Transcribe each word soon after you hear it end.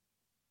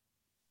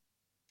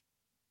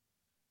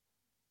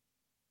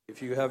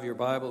If you have your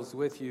Bibles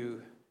with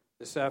you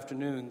this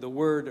afternoon, the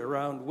word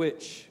around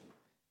which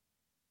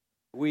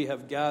we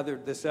have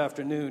gathered this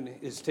afternoon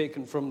is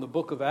taken from the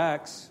book of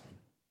Acts.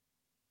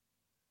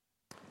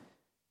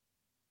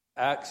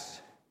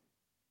 Acts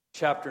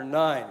chapter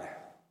 9.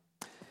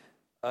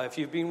 If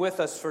you've been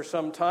with us for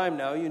some time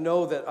now, you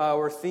know that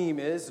our theme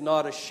is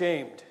Not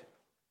Ashamed.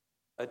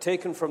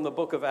 Taken from the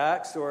book of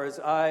Acts, or as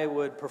I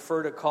would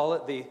prefer to call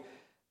it, the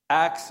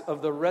Acts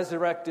of the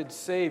resurrected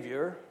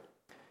Savior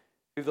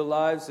through the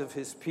lives of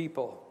his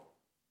people.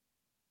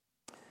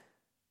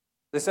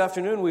 This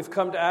afternoon we've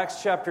come to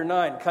Acts chapter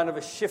 9, kind of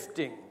a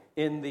shifting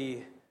in the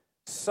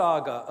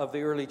saga of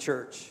the early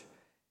church.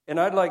 And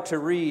I'd like to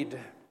read,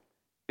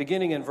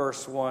 beginning in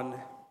verse 1,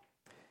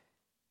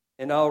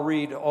 and I'll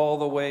read all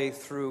the way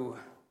through,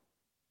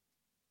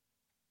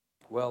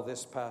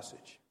 this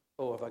passage.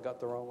 Oh, have I got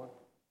the wrong one?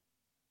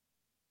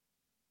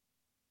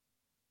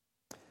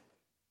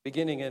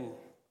 Beginning in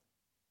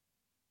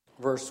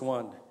verse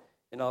 1.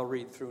 And I'll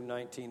read through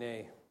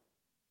 19a.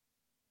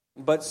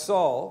 But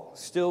Saul,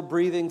 still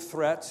breathing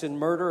threats and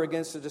murder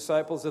against the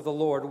disciples of the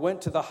Lord,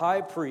 went to the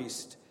high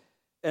priest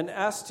and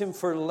asked him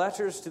for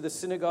letters to the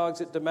synagogues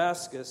at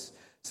Damascus,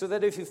 so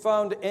that if he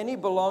found any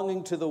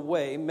belonging to the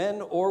way, men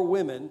or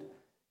women,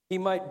 he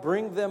might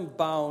bring them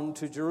bound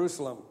to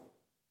Jerusalem.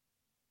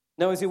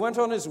 Now as he went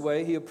on his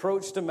way, he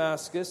approached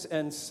Damascus,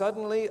 and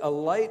suddenly a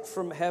light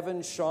from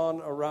heaven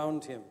shone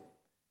around him.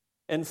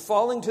 And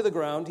falling to the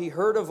ground, he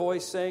heard a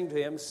voice saying to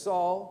him,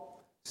 Saul,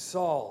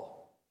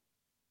 Saul,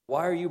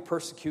 why are you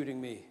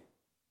persecuting me?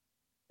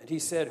 And he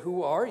said,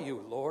 Who are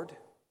you, Lord?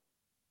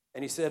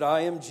 And he said,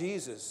 I am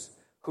Jesus,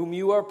 whom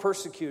you are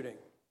persecuting.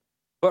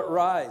 But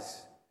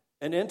rise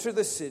and enter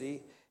the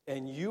city,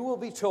 and you will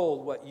be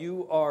told what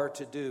you are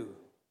to do.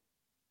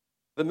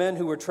 The men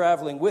who were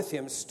traveling with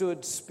him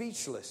stood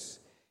speechless,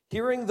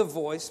 hearing the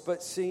voice,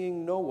 but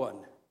seeing no one.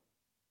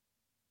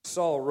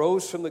 Saul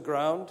rose from the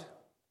ground,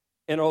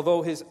 and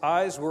although his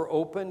eyes were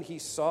open, he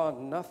saw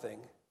nothing.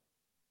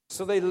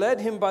 So they led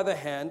him by the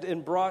hand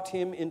and brought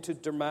him into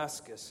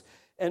Damascus.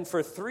 And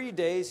for 3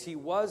 days he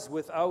was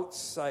without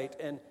sight,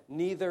 and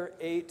neither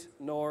ate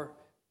nor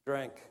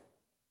drank.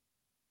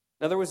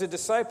 Now there was a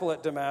disciple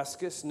at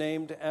Damascus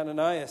named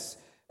Ananias,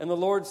 and the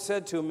Lord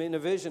said to him in a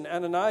vision,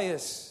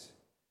 Ananias.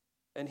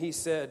 And he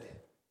said,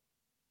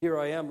 Here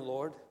I am,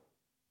 Lord.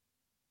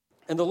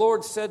 And the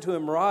Lord said to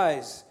him,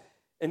 Rise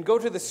and go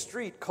to the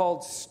street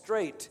called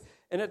Straight,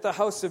 and at the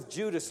house of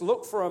Judas,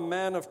 look for a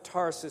man of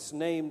Tarsus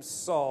named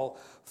Saul,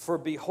 for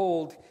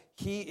behold,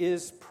 he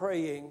is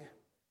praying.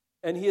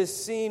 And he has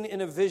seen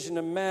in a vision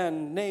a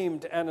man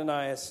named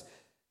Ananias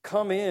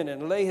come in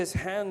and lay his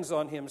hands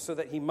on him so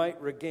that he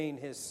might regain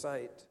his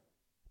sight.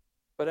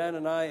 But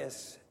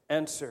Ananias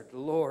answered,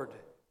 Lord,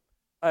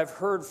 I've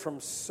heard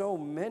from so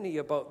many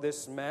about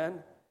this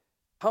man,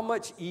 how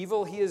much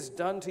evil he has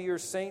done to your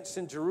saints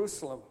in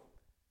Jerusalem.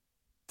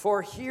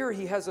 For here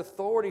he has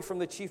authority from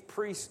the chief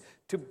priests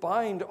to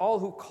bind all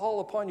who call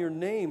upon your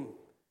name.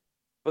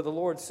 But the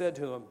Lord said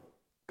to him,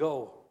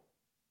 Go,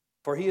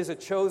 for he is a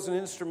chosen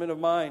instrument of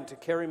mine to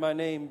carry my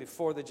name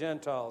before the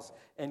Gentiles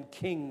and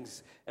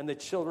kings and the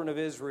children of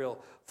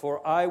Israel.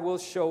 For I will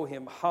show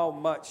him how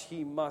much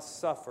he must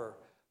suffer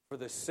for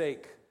the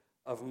sake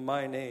of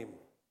my name.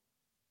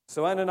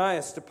 So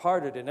Ananias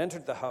departed and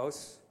entered the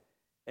house.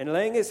 And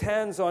laying his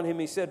hands on him,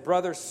 he said,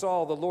 Brother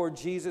Saul, the Lord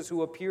Jesus,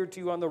 who appeared to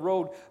you on the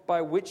road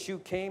by which you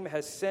came,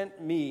 has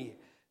sent me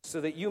so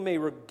that you may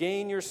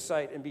regain your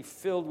sight and be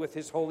filled with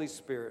his Holy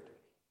Spirit.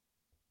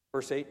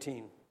 Verse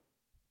 18.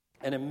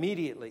 And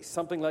immediately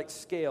something like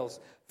scales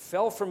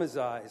fell from his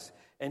eyes,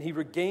 and he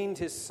regained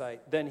his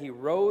sight. Then he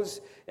rose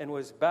and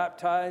was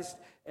baptized,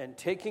 and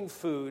taking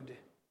food,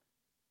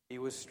 he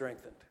was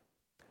strengthened.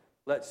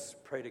 Let's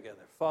pray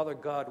together. Father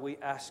God, we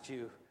ask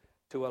you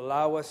to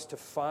allow us to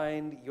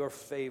find your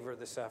favor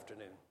this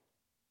afternoon.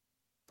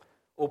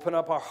 Open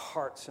up our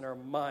hearts and our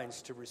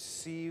minds to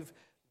receive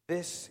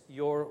this,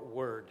 your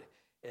word.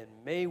 And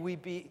may we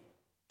be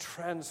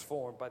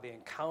transformed by the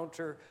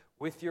encounter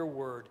with your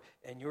word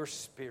and your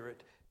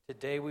spirit.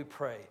 Today we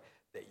pray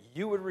that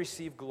you would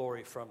receive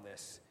glory from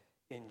this.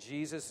 In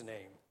Jesus'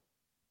 name,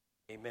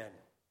 amen.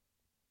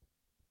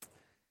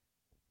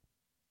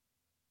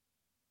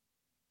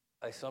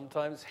 I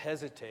sometimes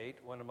hesitate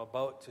when I'm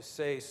about to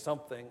say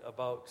something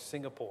about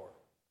Singapore.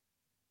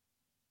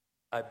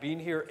 I've been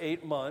here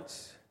 8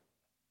 months,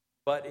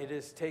 but it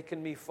has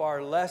taken me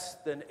far less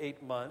than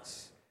 8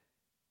 months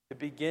to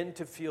begin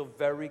to feel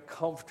very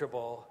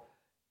comfortable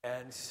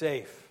and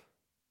safe.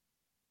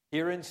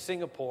 Here in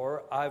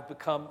Singapore, I've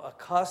become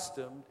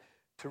accustomed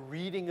to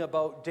reading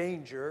about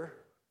danger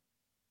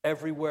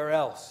everywhere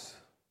else.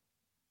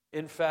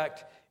 In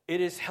fact, it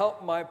has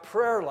helped my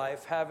prayer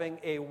life having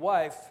a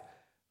wife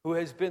who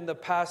has been the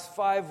past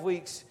 5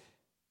 weeks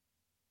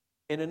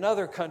in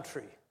another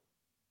country,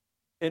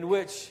 in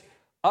which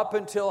up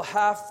until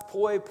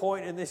halfway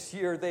point in this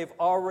year, they've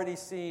already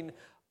seen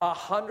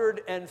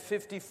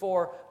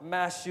 154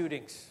 mass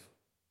shootings.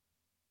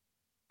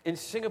 In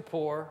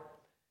Singapore,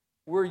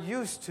 we're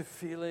used to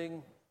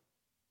feeling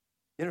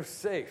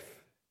safe.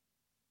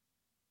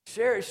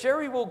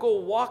 Sherry will go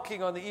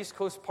walking on the East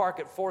Coast Park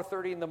at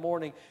 4:30 in the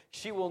morning.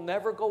 She will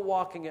never go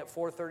walking at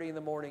 4:30 in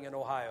the morning in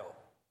Ohio.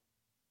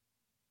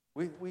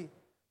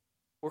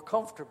 We're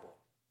comfortable.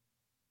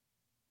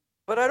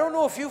 But I don't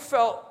know if you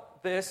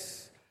felt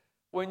this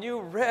when you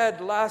read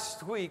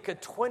last week a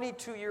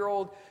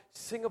 22-year-old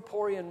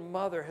Singaporean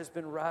mother has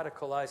been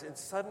radicalized, and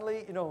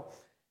suddenly,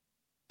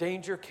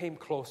 danger came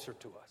closer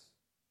to us.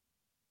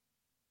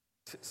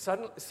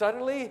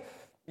 Suddenly,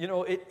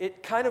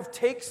 it kind of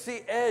takes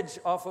the edge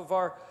off of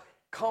our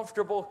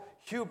comfortable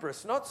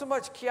hubris. Not so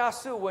much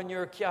kiasu when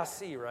you're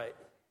kiasi, right?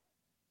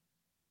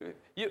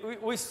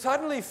 We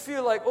suddenly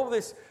feel like,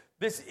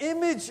 this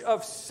image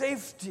of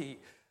safety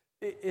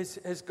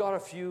has got a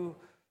few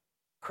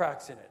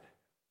cracks in it.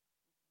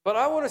 But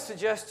I want to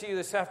suggest to you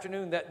this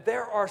afternoon that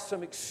there are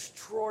some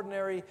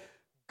extraordinary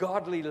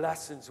godly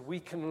lessons we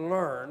can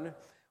learn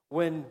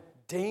when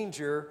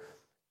danger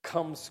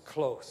comes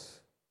close.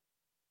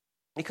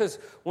 Because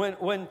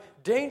when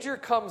danger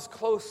comes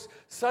close,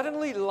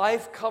 suddenly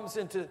life comes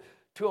into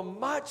a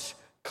much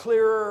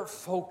clearer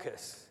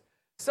focus.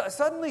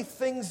 Suddenly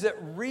things that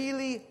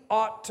really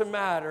ought to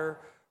matter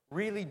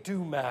really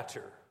do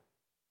matter.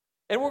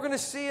 And we're going to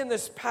see in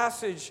this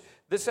passage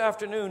this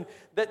afternoon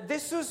that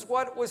this is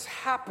what was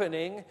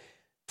happening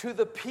to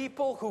the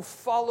people who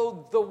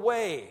followed the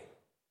way.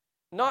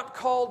 Not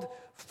called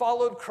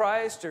followed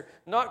Christ or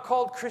not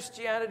called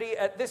Christianity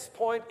at this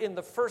point in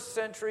the first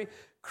century.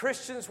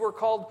 Christians were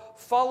called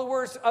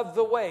followers of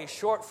the way,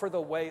 short for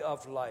the way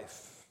of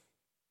life.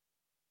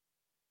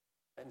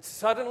 And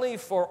suddenly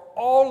for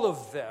all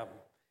of them,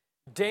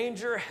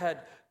 danger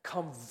had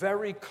come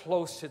very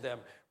close to them.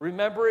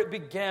 Remember, it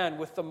began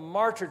with the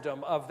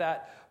martyrdom of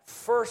that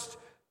first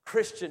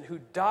Christian who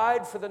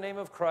died for the name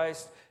of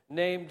Christ,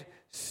 named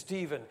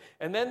Stephen.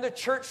 And then the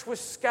church was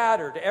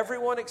scattered,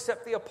 everyone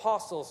except the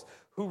apostles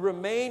who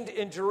remained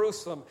in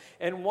Jerusalem.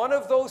 And one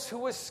of those who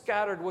was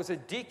scattered was a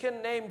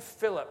deacon named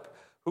Philip,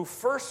 who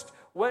first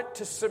went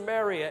to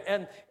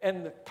Samaria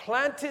and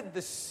planted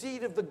the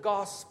seed of the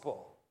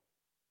gospel.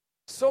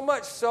 So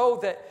much so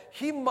that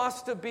he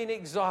must have been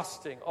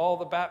exhausting all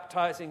the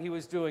baptizing he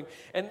was doing.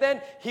 And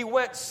then he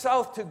went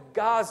south to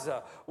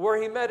Gaza,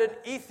 where he met an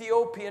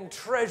Ethiopian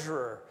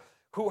treasurer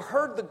who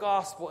heard the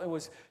gospel and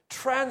was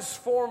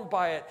transformed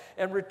by it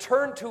and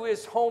returned to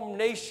his home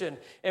nation.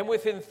 And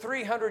within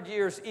 300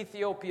 years,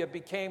 Ethiopia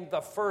became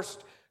the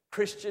first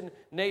Christian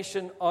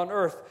nation on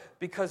earth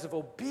because of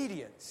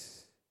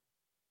obedience.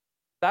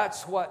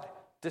 That's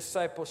what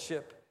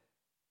discipleship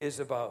is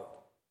about.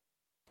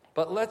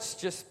 But let's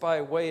just,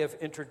 by way of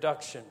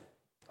introduction,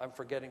 I'm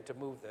forgetting to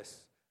move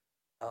this,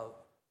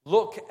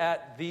 look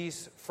at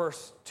these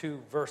first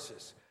two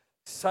verses.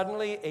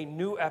 Suddenly, a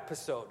new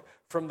episode.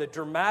 From the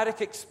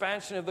dramatic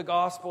expansion of the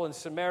gospel in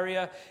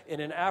Samaria and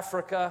in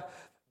Africa,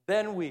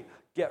 then we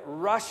get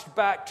rushed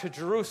back to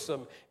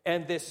Jerusalem,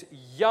 and this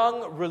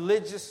young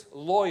religious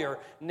lawyer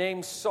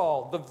named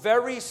Saul, the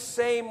very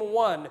same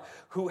one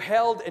who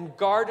held and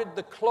guarded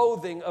the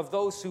clothing of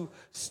those who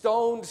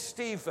stoned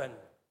Stephen,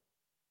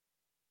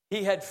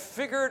 he had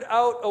figured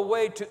out a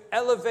way to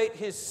elevate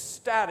his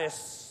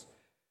status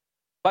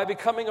by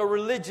becoming a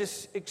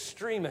religious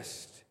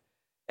extremist.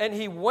 And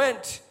he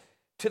went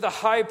to the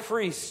high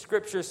priest,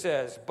 Scripture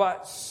says,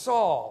 but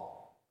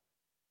Saul,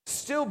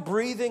 still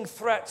breathing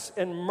threats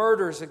and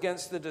murders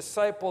against the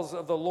disciples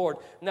of the Lord.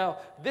 Now,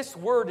 this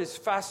word is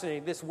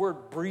fascinating, this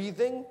word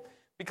breathing,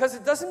 because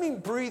it doesn't mean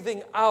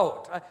breathing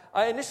out.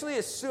 I initially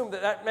assumed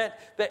that meant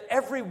that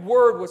every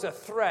word was a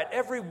threat.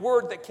 Every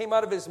word that came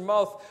out of his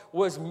mouth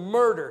was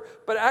murder.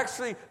 But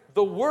actually,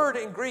 the word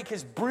in Greek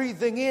is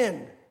breathing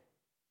in.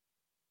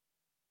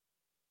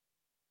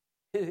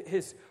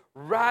 His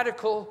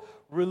radical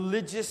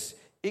religious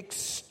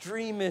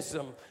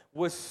extremism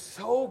was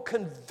so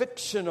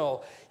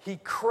convictional. He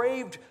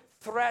craved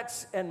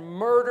threats and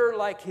murder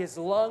like his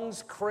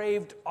lungs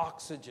craved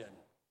oxygen.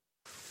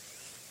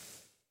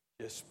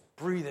 Just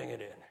breathing it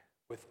in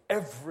with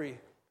every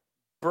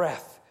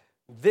breath.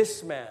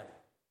 This man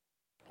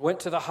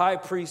went to the high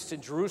priest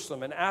in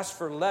Jerusalem and asked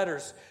for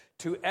letters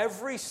to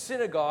every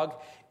synagogue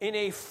in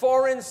a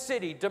foreign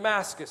city,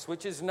 Damascus,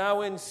 which is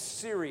now in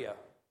Syria,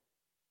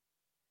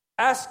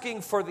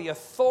 asking for the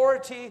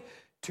authority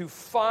to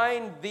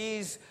find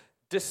these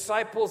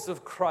disciples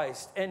of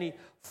Christ, any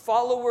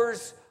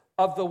followers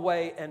of the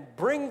way, and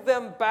bring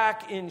them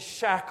back in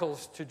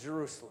shackles to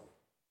Jerusalem.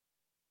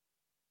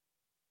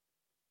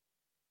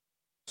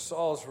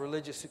 Saul's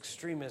religious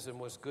extremism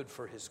was good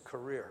for his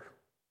career.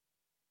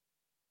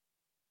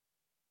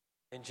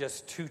 In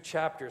just 2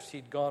 chapters,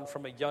 he'd gone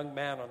from a young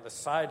man on the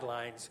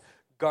sidelines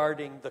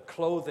guarding the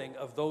clothing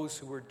of those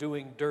who were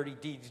doing dirty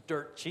deeds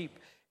dirt cheap,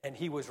 and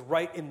he was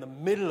right in the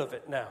middle of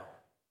it now.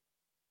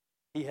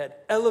 He had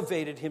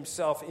elevated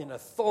himself in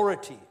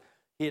authority.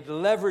 He had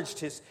leveraged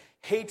his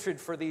hatred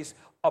for these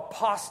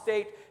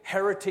apostate,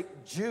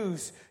 heretic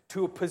Jews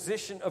to a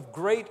position of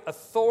great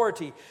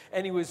authority.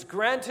 And he was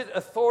granted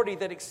authority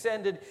that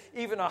extended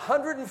even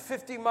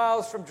 150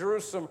 miles from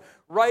Jerusalem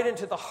right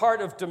into the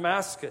heart of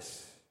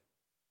Damascus.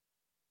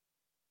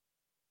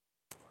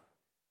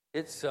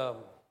 It's,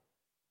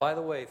 by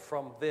the way,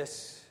 from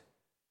this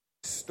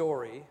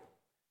story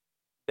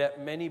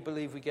that many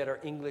believe we get our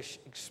English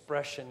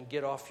expression,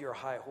 get off your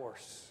high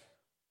horse.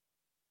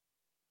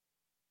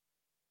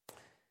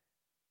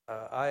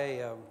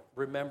 I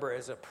remember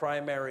as a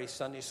primary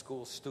Sunday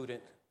school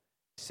student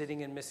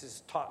sitting in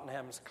Mrs.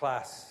 Tottenham's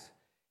class.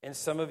 And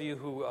some of you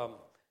who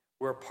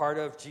were part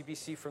of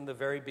GBC from the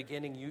very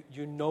beginning,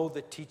 you know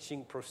the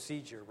teaching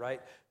procedure,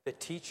 right? The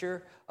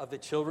teacher of the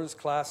children's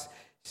class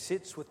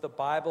sits with the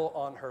Bible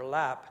on her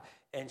lap,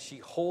 and she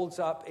holds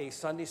up a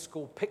Sunday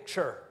school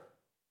picture.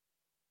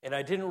 And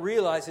I didn't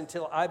realize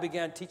until I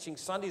began teaching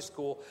Sunday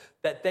school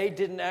that they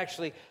didn't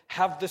actually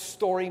have the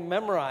story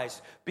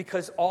memorized,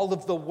 because all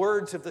of the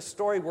words of the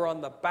story were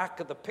on the back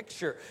of the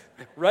picture,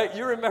 right?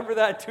 You remember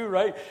that too,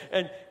 right?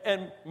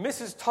 And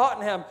Mrs.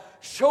 Tottenham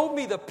showed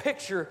me the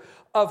picture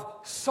of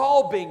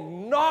Saul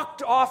being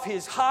knocked off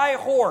his high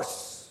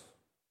horse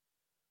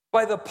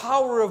by the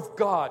power of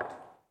God.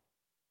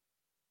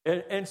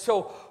 And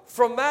so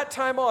from that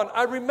time on,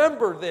 I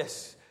remember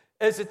this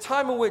as a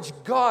time in which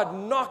God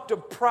knocked a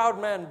proud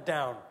man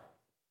down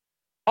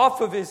off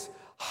of his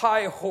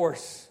high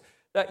horse.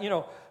 That,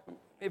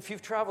 if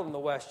you've traveled in the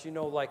West,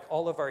 like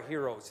all of our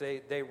heroes,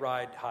 they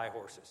ride high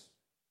horses.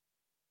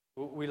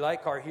 We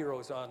like our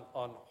heroes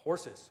on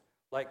horses.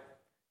 Like,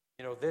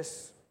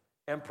 this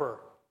emperor,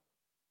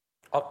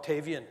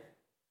 Octavian.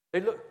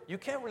 You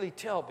can't really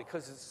tell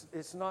because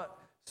it's not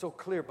so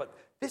clear, but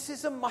this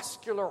is a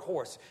muscular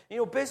horse.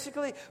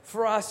 Basically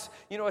for us,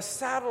 a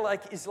saddle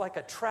is like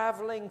a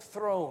traveling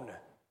throne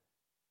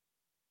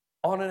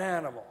on an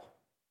animal.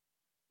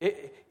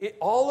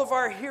 All of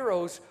our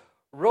heroes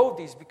rode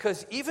these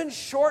because even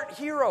short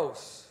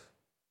heroes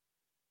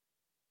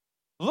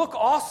look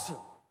awesome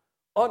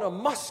on a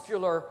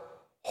muscular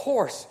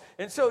horse.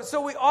 And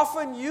so we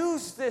often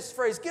use this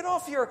phrase, get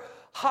off your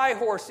high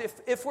horse.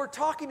 If we're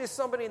talking to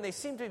somebody and they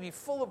seem to be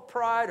full of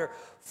pride or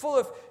full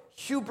of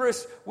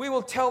hubris, we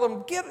will tell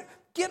them,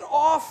 get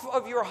off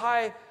of your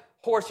high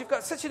horse. You've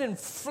got such an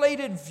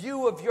inflated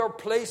view of your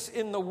place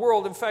in the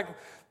world. In fact,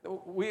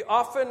 we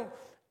often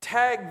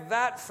tag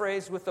that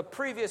phrase with the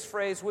previous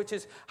phrase, which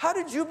is, how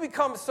did you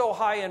become so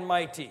high and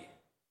mighty?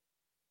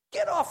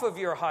 Get off of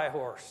your high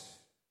horse.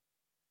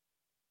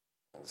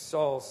 And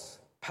Saul's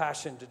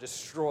passion to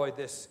destroy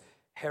this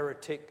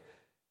heretic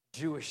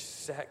Jewish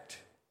sect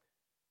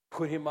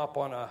put him up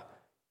on a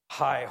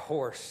high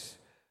horse,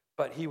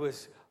 but he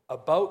was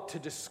about to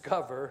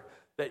discover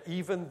that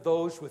even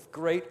those with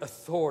great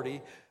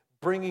authority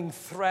bringing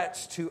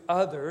threats to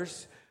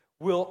others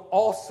will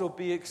also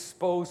be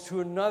exposed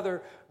to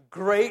another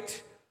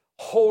great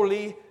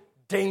holy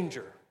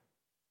danger.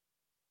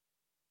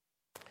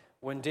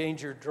 When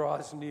danger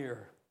draws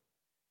near,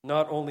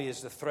 not only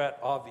is the threat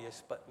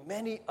obvious, but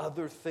many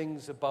other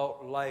things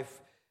about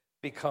life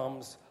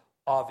becomes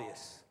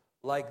obvious.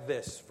 Like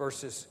this,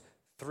 verses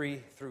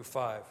 3 through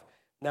 5.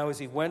 Now as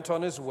he went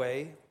on his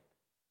way,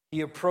 he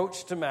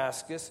approached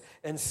Damascus,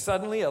 and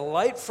suddenly a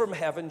light from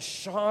heaven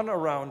shone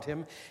around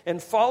him,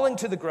 and falling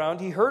to the ground,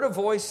 he heard a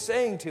voice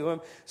saying to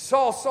him,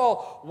 Saul,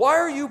 Saul, why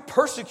are you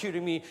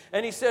persecuting me?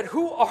 And he said,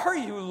 who are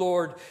you,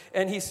 Lord?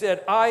 And he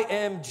said, I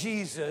am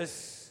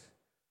Jesus,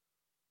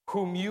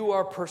 whom you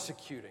are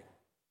persecuting.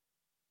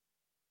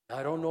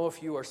 I don't know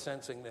if you are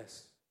sensing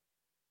this,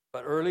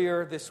 but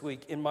earlier this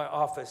week in my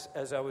office,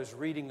 as I was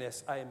reading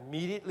this, I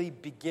immediately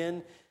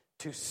begin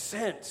to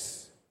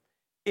sense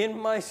in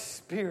my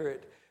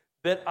spirit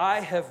that I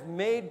have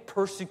made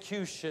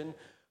persecution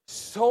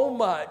so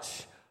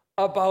much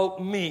about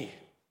me.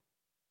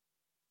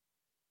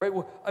 Right?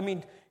 I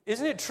mean,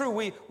 isn't it true?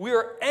 We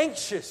are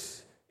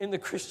anxious in the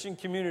Christian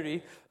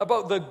community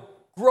about the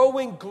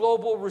growing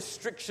global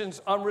restrictions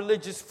on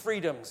religious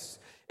freedoms.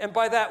 And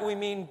by that we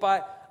mean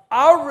by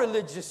our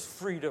religious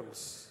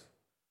freedoms.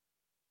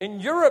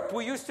 In Europe,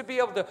 we used to be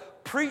able to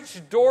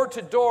preach door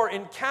to door.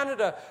 In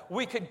Canada,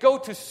 we could go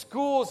to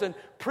schools and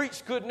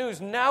preach good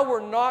news. Now we're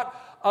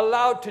not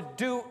allowed to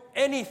do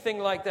anything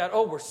like that.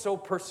 Oh, we're so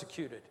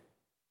persecuted.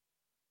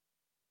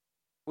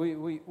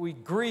 We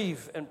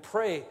grieve and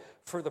pray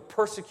for the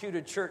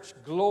persecuted church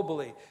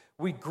globally.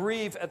 We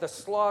grieve at the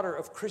slaughter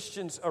of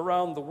Christians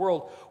around the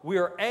world. We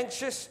are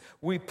anxious,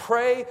 we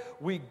pray,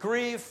 we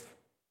grieve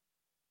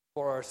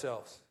for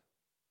ourselves.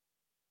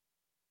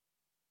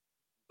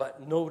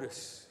 But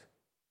notice,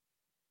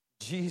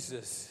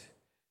 Jesus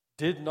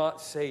did not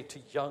say to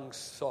young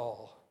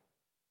Saul,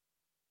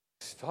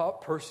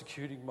 stop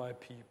persecuting my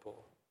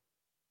people.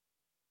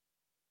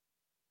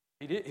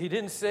 He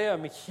didn't say,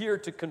 I'm here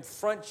to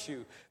confront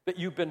you, that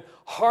you've been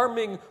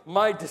harming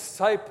my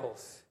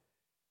disciples.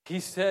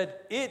 He said,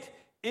 it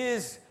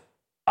is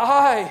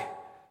I.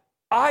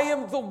 I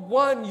am the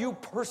one you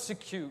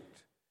persecute.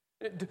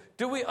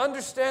 Do we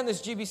understand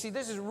this, GBC?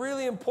 This is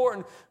really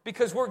important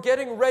because we're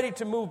getting ready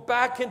to move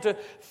back into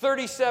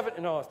 37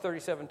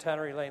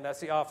 Tannery Lane. That's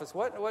the office.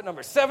 What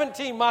number?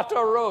 17 Mata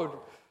Road.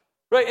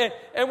 Right?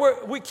 And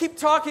we keep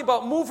talking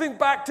about moving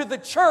back to the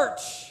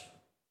church.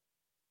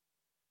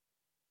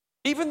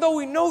 Even though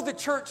we know the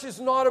church is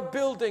not a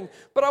building,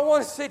 but I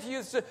want to say to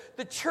you,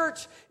 the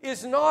church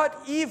is not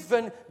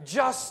even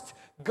just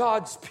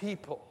God's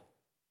people.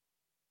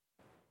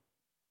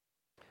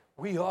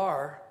 We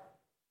are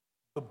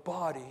the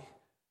body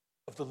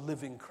of the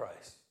living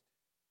Christ.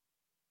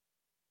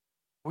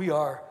 We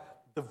are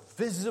the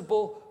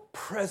visible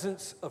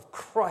presence of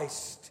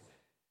Christ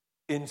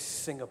in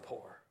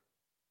Singapore.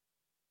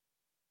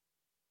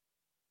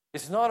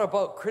 It's not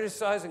about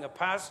criticizing a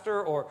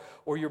pastor or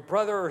your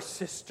brother or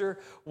sister.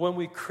 When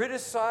we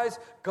criticize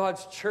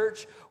God's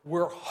church,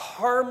 we're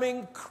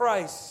harming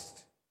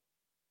Christ.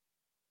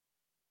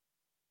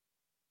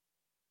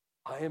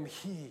 I am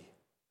He.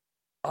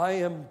 I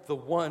am the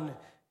one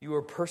you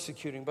are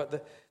persecuting.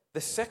 But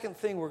the second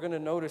thing we're going to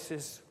notice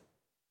is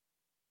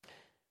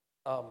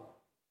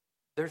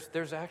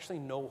there's actually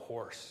no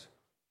horse.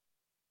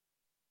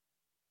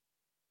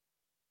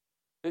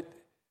 The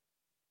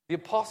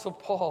Apostle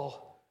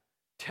Paul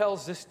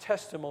tells this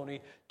testimony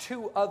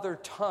 2 other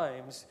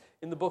times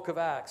in the book of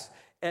Acts.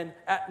 And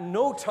at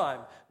no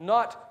time,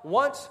 not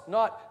once,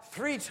 not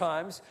 3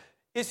 times,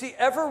 is he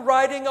ever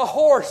riding a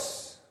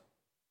horse.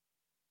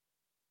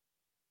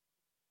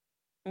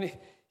 And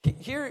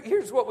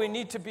here's what we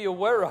need to be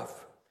aware of.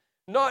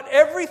 Not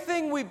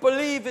everything we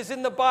believe is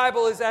in the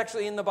Bible is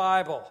actually in the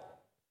Bible.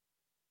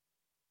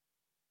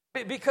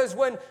 Because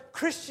when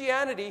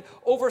Christianity,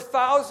 over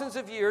thousands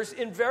of years,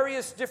 in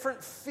various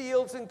different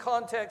fields and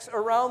contexts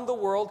around the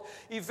world,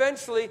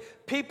 eventually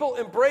people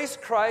embrace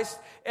Christ,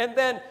 and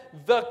then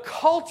the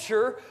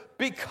culture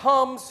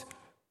becomes,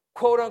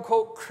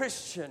 quote-unquote,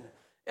 Christian.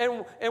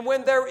 And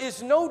when there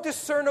is no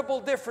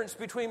discernible difference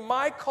between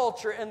my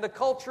culture and the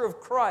culture of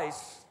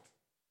Christ,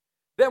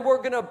 then we're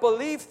going to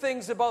believe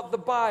things about the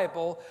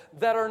Bible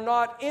that are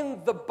not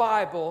in the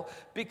Bible,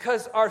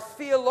 because our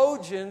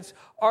theologians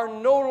are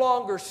no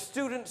longer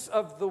students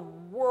of the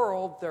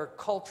world, they're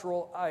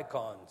cultural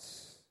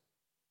icons.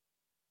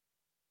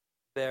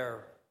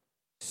 They're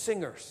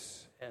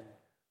singers and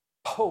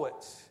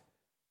poets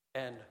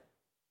and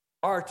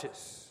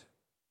artists.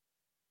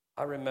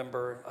 I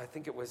remember, I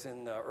think it was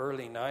in the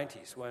early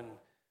 90s, when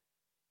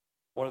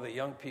one of the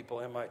young people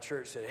in my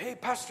church said, "Hey,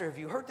 Pastor, have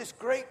you heard this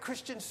great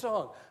Christian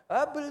song?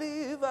 I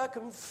believe I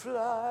can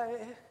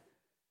fly.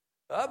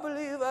 I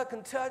believe I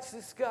can touch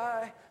the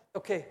sky."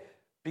 Okay,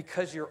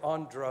 because you're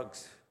on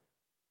drugs.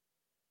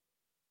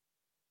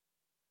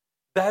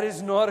 That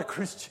is not a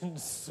Christian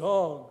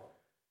song.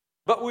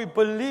 But we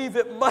believe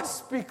it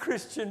must be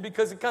Christian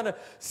because it kind of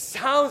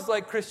sounds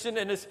like Christian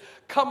and it's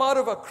come out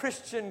of a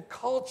Christian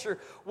culture,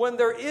 when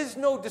there is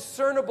no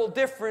discernible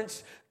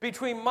difference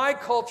between my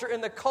culture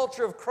and the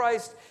culture of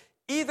Christ.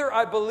 Either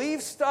I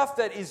believe stuff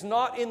that is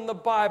not in the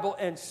Bible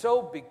and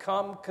so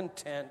become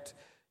content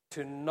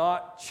to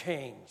not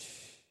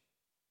change,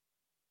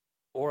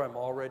 or I'm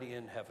already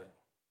in heaven.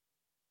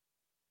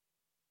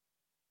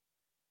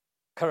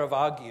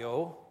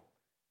 Caravaggio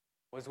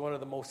was one of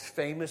the most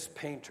famous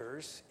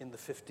painters in the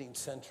 15th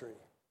century.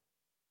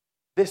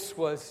 This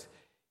was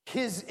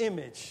his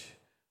image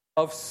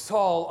of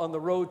Saul on the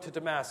road to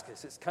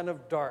Damascus. It's kind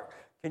of dark.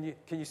 Can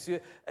you see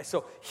it?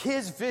 So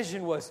his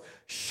vision was,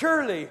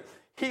 surely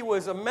he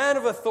was a man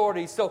of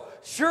authority, so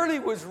surely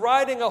was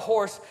riding a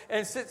horse.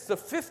 And since the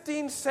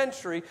 15th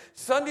century,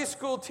 Sunday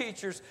school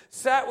teachers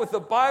sat with the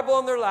Bible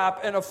on their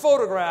lap and a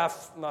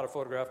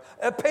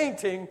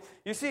painting.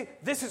 You see,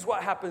 this is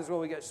what happens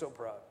when we get so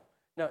proud.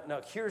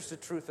 Now, here's the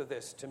truth of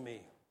this to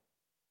me.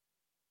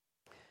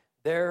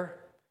 There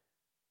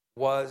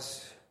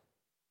was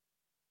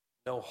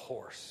no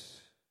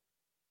horse.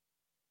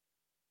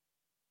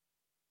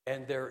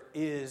 And there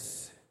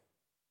is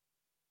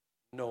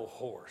no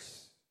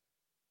horse.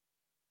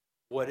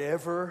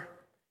 Whatever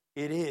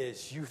it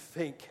is you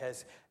think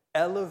has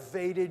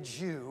elevated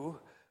you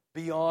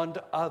beyond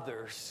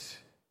others,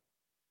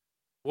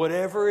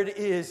 whatever it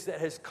is that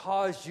has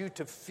caused you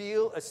to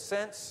feel a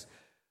sense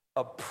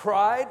of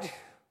pride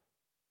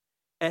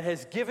and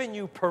has given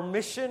you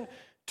permission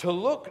to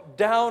look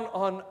down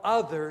on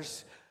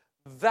others,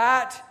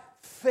 that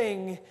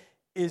thing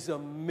is a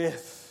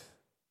myth.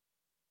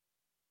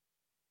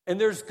 And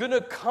there's going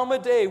to come a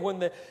day when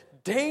the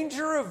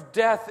danger of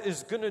death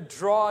is going to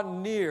draw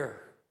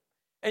near.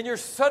 And you're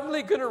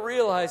suddenly going to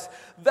realize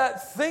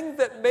that thing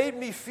that made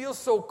me feel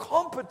so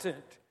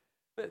competent,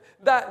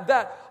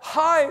 that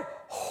high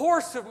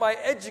horse of my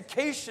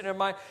education and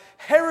my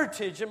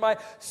heritage and my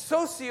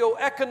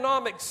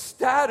socioeconomic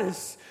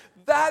status,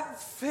 that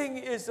thing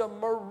is a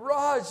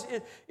mirage.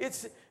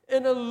 It's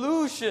an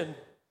illusion.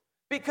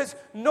 Because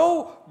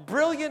no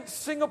brilliant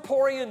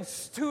Singaporean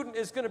student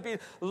is going to be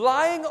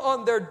lying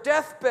on their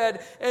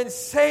deathbed and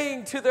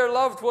saying to their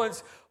loved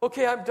ones,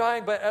 "Okay, I'm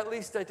dying, but at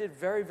least I did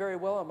very, very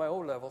well on my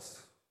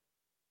O-levels."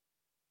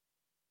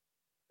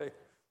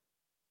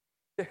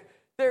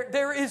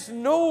 There is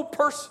no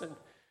person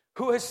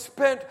who has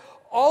spent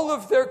all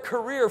of their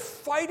career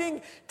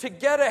fighting to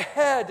get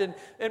ahead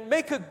and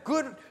make a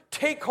good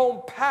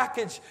take-home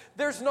package.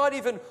 There's not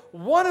even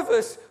one of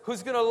us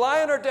who's going to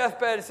lie on our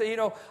deathbed and say,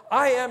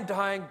 I am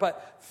dying,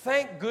 but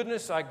thank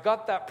goodness I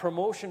got that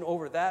promotion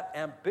over that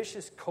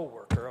ambitious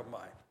coworker of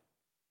mine.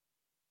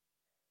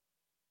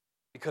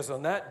 Because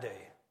on that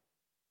day,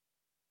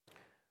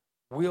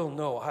 we'll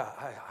know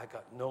I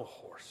got no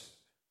horse.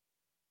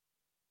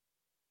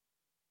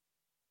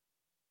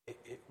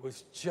 It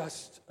was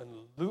just an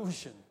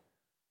illusion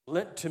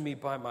lent to me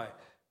by my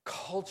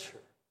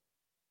culture,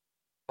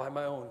 by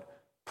my own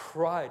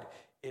pride.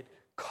 It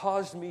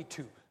caused me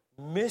to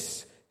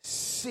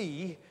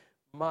missee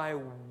my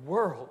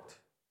world.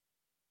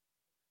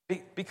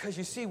 Because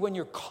you see, when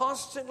you're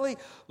constantly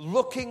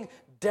looking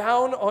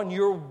down on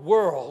your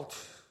world,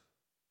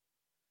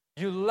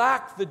 you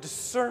lack the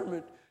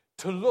discernment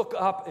to look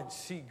up and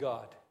see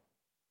God.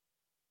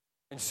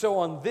 And so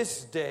on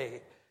this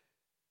day,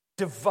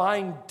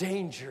 divine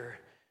danger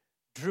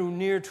drew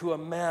near to a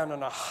man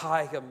on a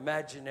high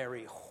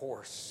imaginary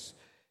horse,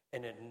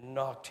 and it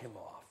knocked him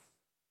off.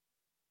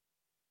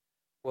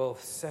 Well,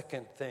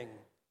 second thing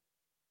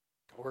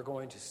we're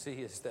going to see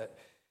is that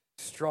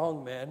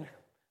strong men,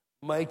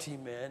 mighty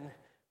men,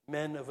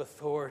 men of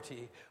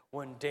authority,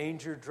 when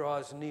danger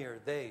draws near,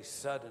 they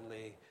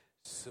suddenly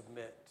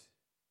submit.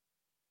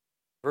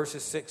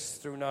 Verses 6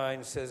 through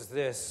 9 says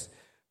this,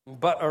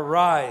 "But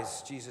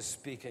arise," Jesus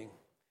speaking,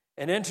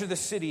 "and enter the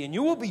city, and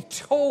you will be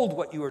told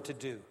what you are to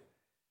do."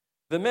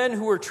 The men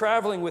who were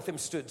traveling with him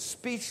stood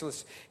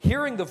speechless,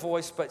 hearing the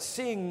voice, but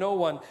seeing no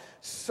one.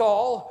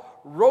 Saul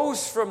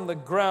rose from the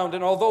ground,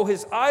 and although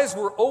his eyes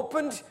were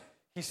opened,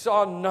 he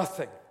saw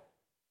nothing.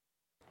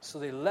 So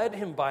they led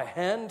him by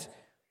hand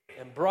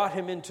and brought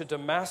him into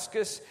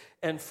Damascus,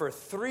 and for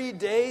 3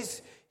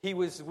 days he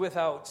was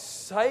without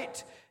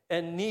sight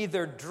and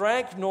neither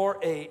drank nor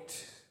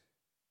ate.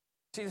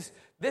 See,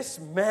 this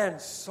man,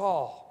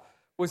 Saul,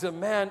 was a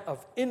man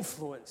of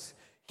influence.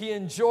 He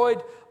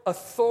enjoyed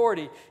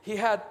authority. He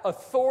had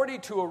authority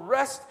to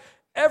arrest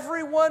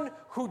everyone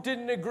who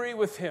didn't agree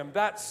with him.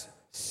 That's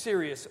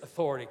serious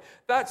authority.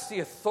 That's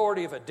the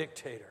authority of a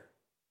dictator.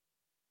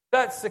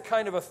 That's the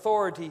kind of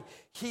authority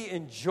he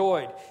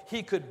enjoyed.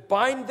 He could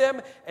bind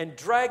them and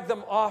drag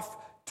them off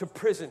to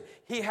prison.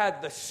 He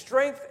had the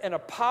strength and a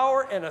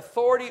power and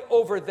authority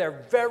over their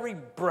very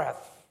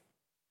breath.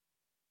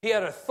 He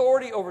had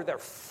authority over their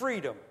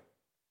freedom.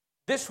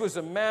 This was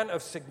a man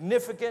of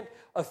significant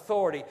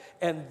authority.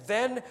 And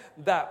then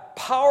that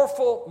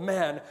powerful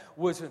man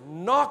was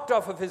knocked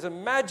off of his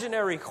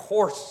imaginary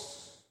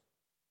horse.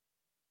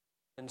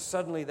 And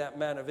suddenly that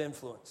man of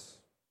influence,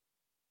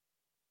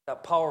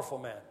 that powerful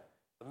man,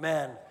 the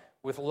man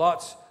with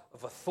lots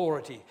of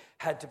authority,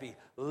 had to be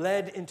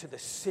led into the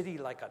city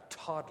like a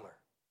toddler.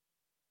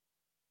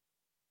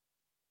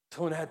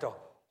 Someone had to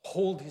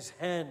hold his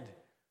hand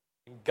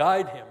and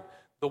guide him.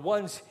 The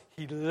ones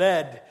he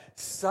led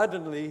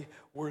suddenly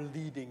were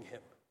leading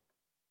him.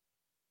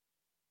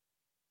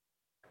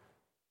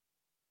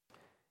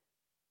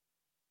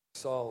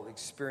 Saul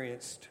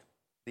experienced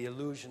the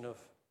illusion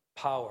of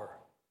power,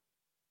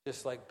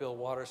 just like Bill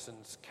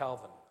Watterson's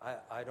Calvin.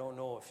 I don't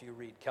know if you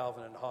read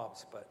Calvin and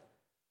Hobbes, but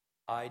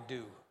I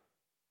do.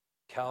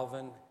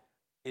 Calvin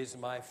is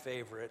my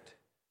favorite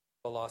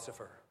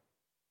philosopher.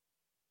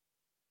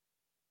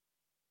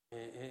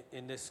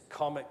 In this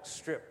comic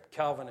strip,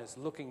 Calvin is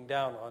looking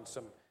down on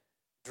some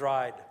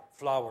dried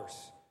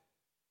flowers.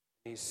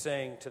 He's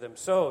saying to them,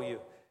 "So,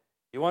 you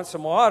want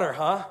some water,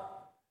 huh?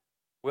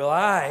 Well,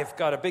 I've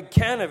got a big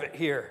can of it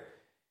here.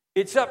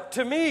 It's up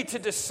to me to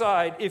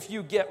decide if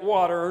you get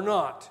water or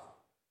not.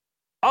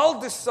 I'll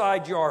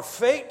decide your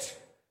fate.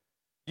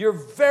 Your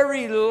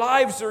very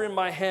lives are in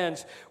my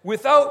hands.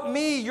 Without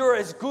me, you're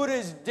as good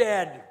as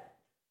dead.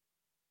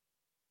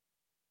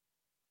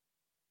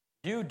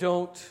 You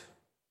don't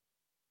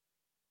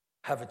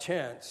have a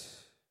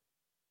chance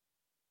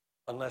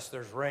unless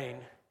there's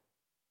rain."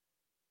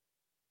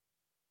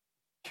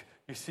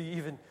 You see,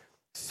 even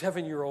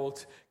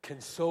 7-year-olds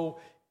can so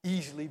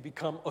easily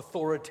become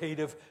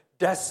authoritative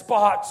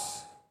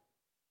despots.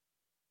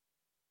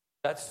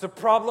 That's the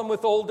problem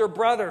with older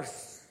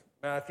brothers,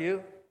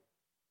 Matthew.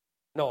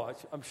 No,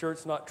 I'm sure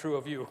it's not true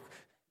of you.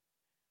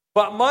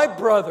 But my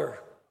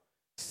brother,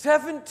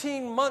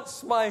 17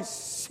 months my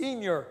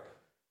senior,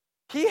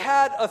 he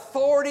had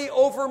authority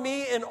over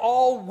me in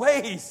all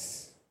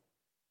ways.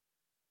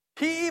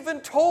 He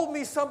even told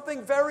me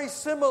something very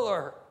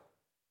similar.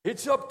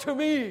 It's up to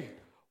me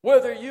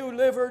whether you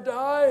live or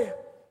die.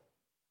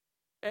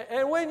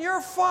 And when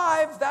you're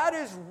 5, that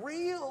is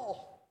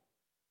real.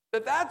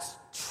 That's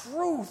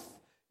truth.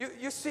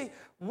 You see,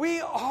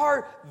 we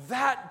are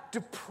that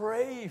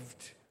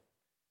depraved.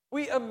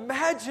 We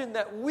imagine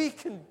that we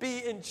can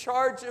be in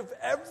charge of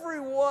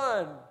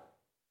everyone.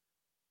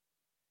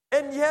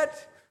 And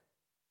yet,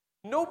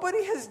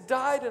 nobody has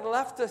died and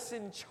left us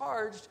in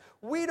charge.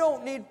 We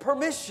don't need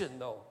permission,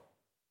 though.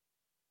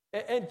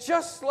 And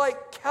just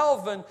like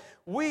Calvin,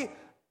 we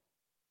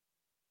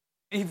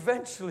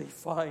eventually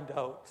find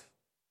out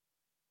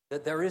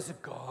that there is a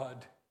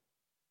God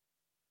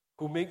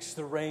who makes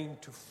the rain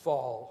to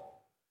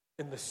fall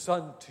and the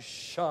sun to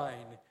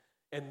shine,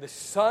 and the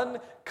sun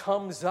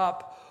comes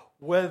up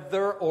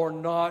whether or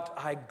not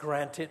I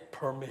grant it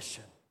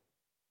permission.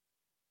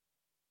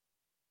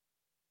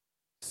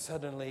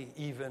 Suddenly,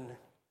 even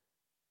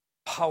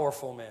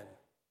powerful men,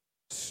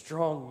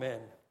 strong men,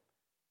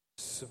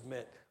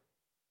 submit.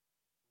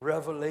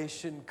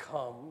 Revelation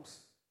comes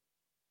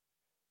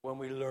when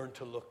we learn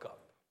to look up.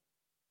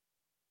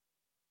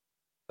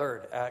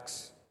 Third,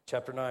 Acts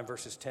chapter 9,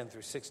 verses 10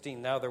 through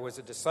 16. Now there was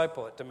a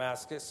disciple at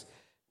Damascus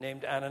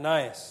named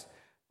Ananias.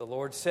 The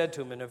Lord said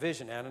to him in a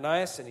vision,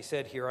 Ananias, and he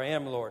said, Here I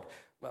am, Lord.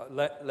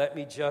 Let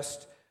me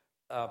just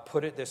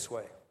put it this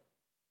way.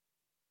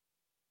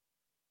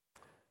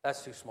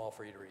 That's too small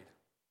for you to read.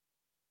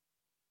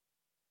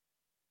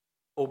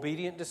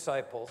 Obedient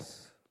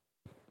disciples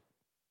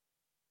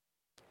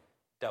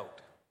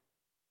doubt.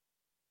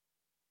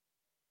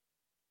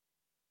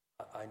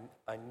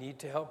 I need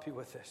to help you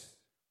with this.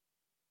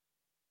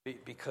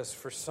 Because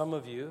for some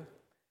of you,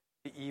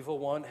 the evil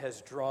one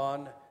has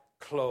drawn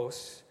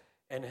close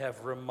and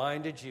have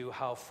reminded you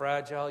how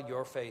fragile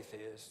your faith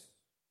is.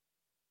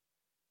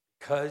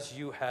 Because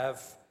you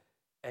have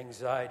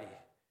anxiety.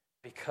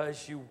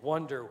 Because you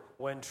wonder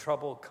when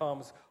trouble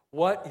comes,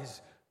 what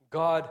is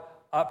God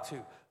up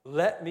to?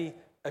 Let me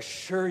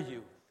assure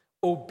you,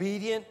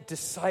 obedient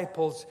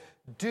disciples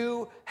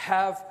do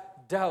have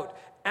doubt.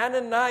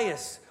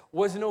 Ananias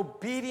was an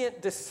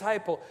obedient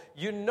disciple.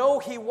 You know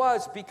he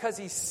was because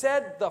he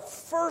said the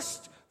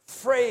first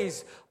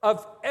phrase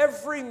of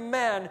every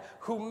man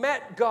who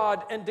met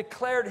God and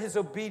declared his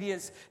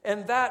obedience.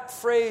 And that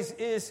phrase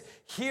is,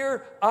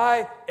 Here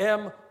I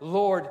am,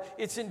 Lord.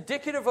 It's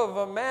indicative of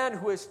a man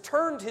who has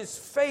turned his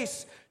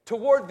face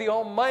toward the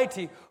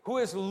Almighty, who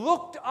has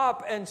looked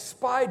up and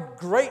spied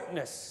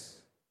greatness.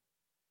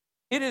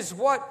 It is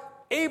what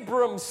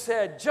Abram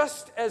said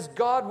just as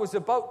God was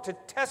about to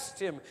test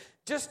him.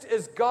 Just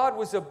as God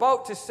was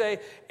about to say,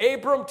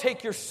 Abram,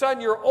 take your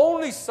son, your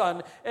only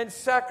son, and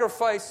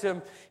sacrifice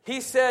him. He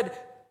said,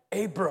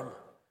 Abram.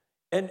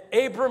 And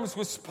Abram's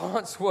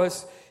response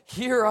was,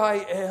 Here I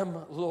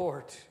am,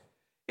 Lord.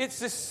 It's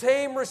the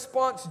same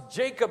response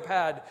Jacob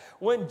had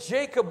when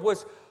Jacob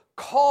was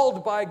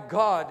called by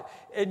God.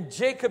 And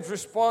Jacob's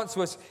response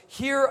was,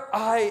 Here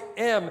I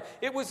am.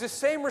 It was the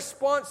same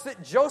response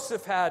that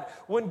Joseph had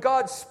when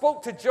God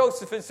spoke to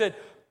Joseph and said,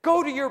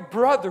 Go to your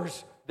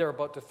brothers. They're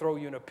about to throw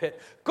you in a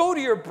pit. Go to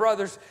your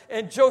brothers.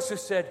 And Joseph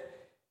said,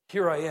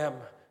 Here I am,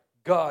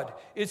 God.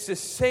 It's the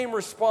same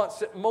response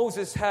that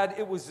Moses had.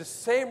 It was the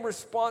same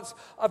response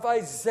of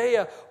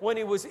Isaiah when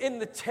he was in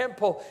the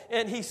temple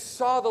and he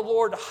saw the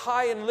Lord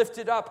high and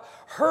lifted up,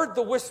 heard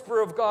the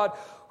whisper of God,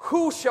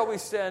 Who shall we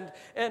send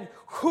and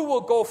who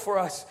will go for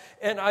us?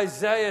 And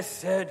Isaiah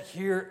said,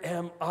 Here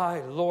am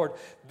I, Lord.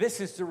 This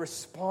is the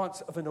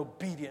response of an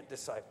obedient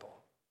disciple.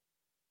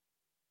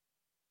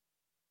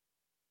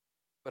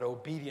 But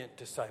obedient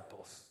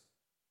disciples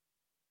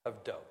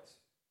have doubts.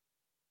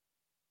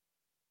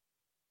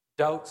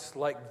 Doubts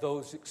like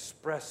those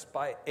expressed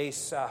by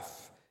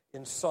Asaph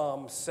in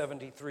Psalm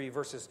 73,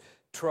 verses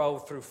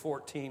 12 through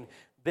 14.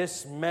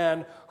 This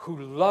man who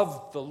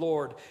loved the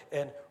Lord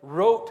and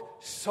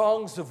wrote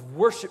songs of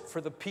worship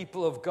for the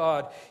people of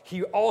God,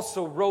 he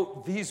also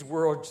wrote these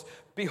words,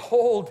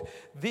 Behold,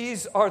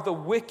 these are the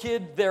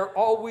wicked, they're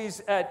always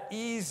at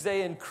ease,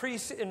 they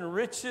increase in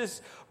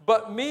riches,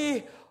 but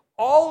me,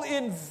 all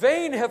in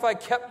vain have I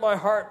kept my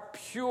heart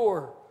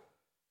pure.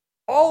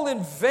 All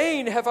in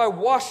vain have I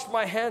washed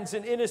my hands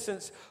in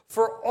innocence.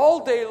 For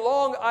all day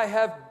long I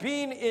have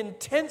been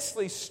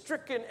intensely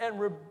stricken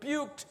and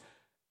rebuked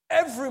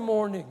every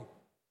morning.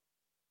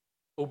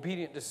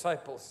 Obedient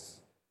disciples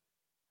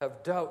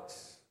have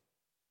doubts.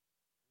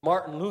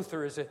 Martin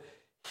Luther is a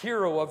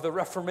hero of the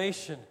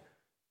Reformation.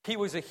 He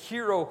was a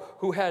hero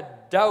who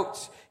had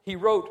doubts. He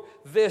wrote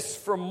this,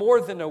 For more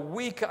than a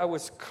week I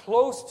was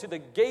close to the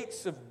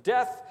gates of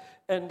death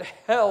and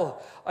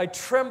hell. I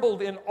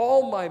trembled in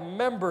all my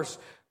members.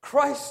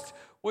 Christ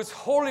was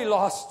wholly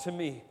lost to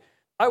me.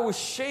 I was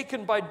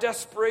shaken by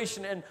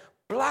desperation and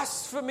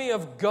blasphemy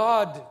of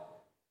God.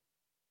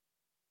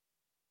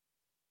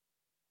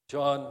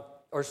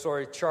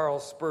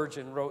 Charles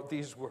Spurgeon wrote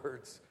these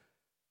words.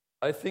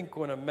 I think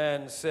when a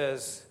man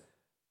says,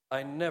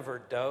 I never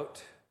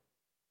doubt,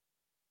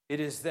 it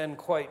is then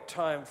quite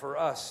time for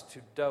us to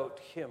doubt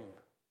him.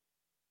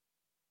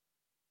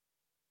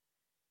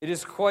 It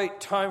is quite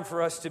time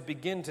for us to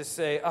begin to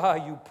say,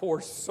 you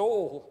poor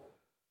soul.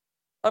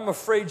 I'm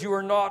afraid you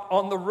are not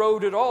on the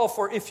road at all,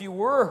 for if you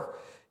were,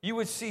 you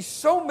would see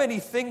so many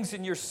things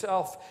in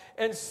yourself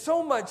and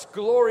so much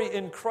glory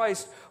in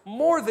Christ,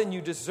 more than you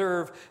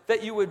deserve,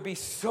 that you would be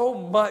so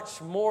much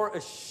more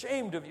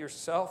ashamed of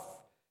yourself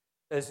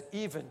as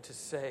even to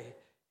say,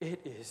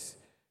 it is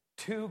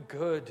too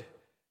good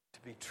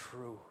to be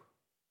true.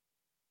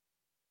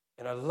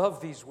 And I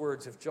love these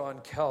words of John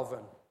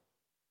Calvin,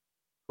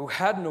 who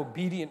had an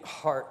obedient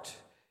heart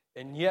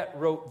and yet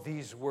wrote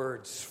these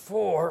words,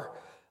 For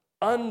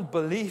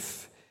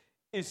unbelief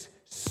is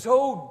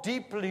so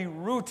deeply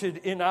rooted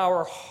in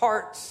our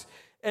hearts,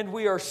 and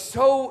we are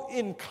so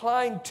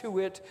inclined to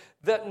it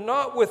that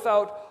not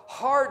without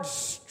hard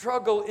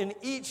struggle in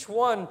each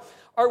one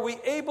are we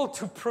able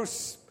to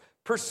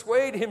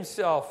persuade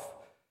himself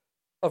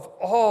of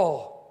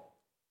all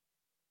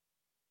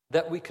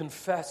that we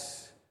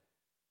confess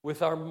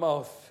with our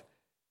mouth,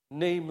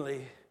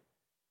 namely,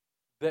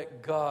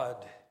 that God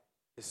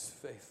is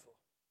faithful.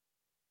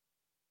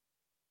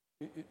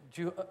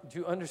 Do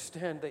you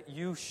understand that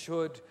you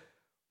should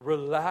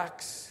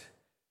relax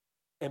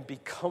and be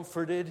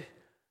comforted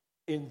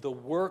in the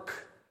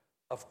work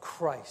of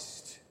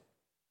Christ?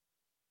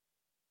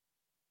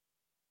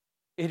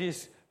 It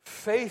is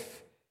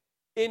faith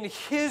in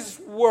his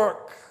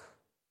work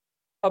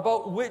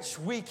about which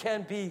we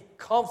can be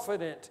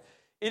confident.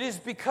 It is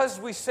because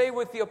we say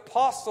with the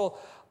apostle,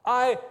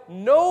 I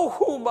know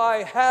whom I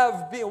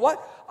have been.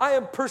 What? I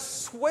am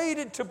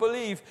persuaded to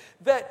believe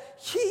that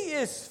he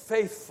is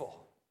faithful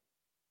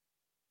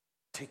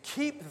to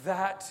keep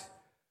that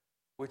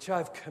which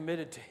I've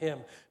committed to him.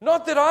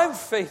 Not that I'm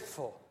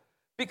faithful,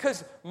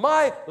 because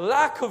my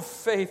lack of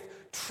faith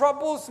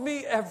troubles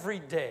me every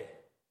day.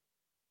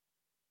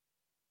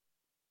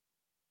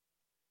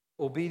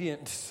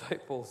 Obedient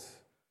disciples,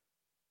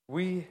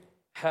 we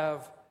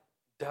have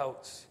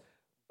doubts,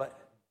 but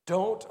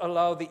don't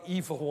allow the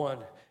evil one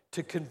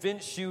to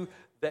convince you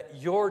that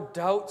your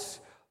doubts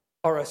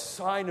are a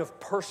sign of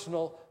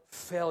personal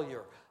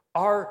failure.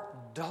 Our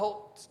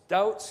doubts,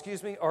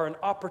 are an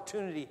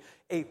opportunity,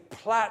 a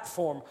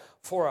platform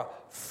for a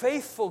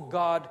faithful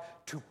God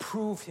to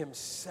prove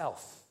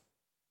himself.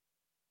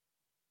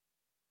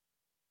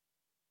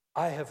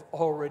 I have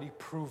already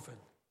proven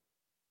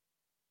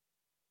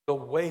the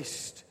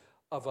waste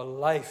of a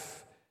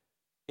life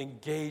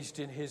engaged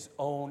in his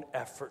own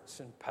efforts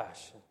and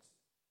passions.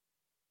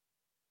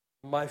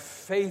 My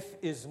faith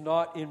is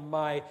not in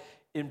my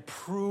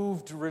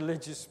improved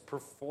religious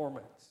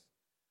performance.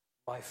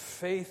 My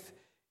faith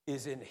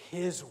is in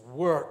his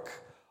work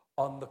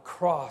on the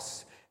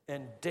cross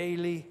and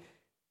daily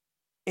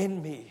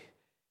in me.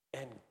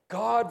 And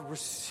God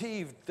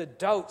received the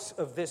doubts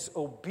of this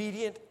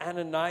obedient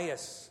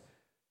Ananias.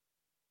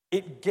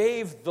 It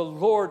gave the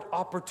Lord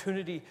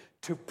opportunity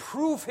to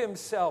prove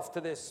himself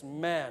to this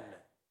man.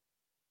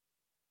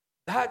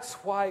 That's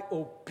why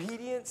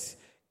obedience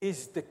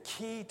is the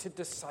key to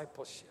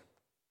discipleship.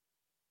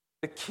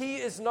 The key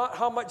is not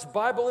how much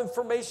Bible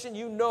information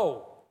you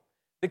know.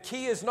 The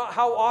key is not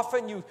how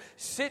often you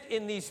sit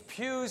in these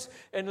pews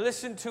and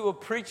listen to a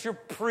preacher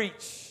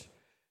preach.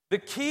 The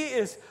key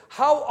is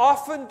how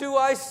often do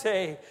I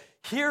say,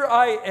 here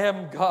I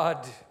am,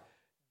 God.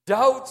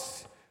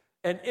 Doubts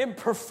and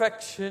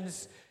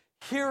imperfections,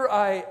 here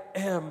I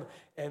am,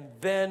 and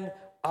then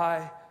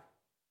I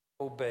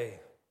obey.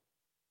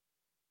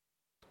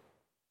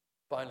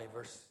 Finally,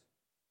 verse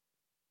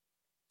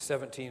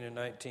 17 and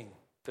 19.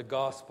 The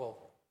gospel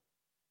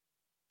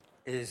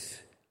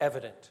is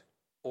evident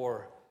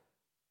or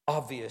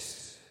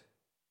obvious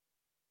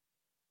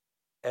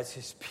as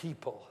his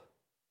people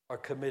are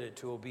committed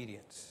to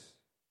obedience.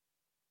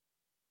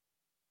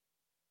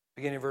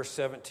 Beginning of verse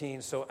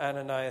 17, so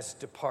Ananias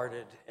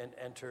departed and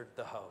entered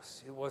the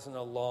house. It wasn't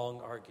a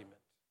long argument.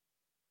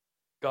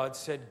 God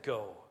said,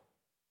 go,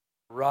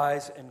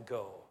 rise and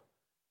go.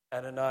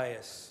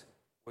 Ananias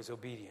was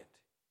obedient.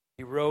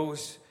 He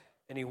rose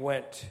and he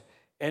went,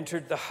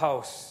 entered the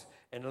house,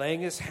 and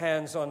laying his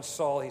hands on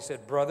Saul, he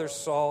said, Brother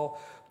Saul,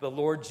 the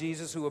Lord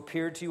Jesus, who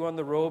appeared to you on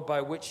the road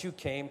by which you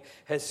came,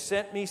 has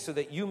sent me so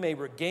that you may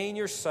regain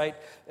your sight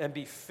and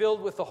be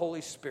filled with the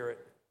Holy Spirit.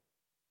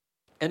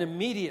 And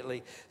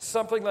immediately,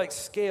 something like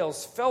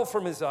scales fell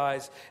from his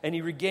eyes, and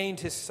he regained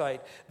his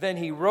sight. Then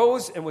he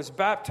rose and was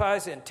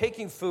baptized, and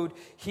taking food,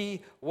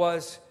 he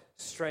was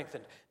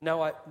strengthened.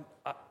 Now,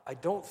 I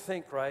don't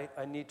think, right,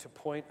 I need to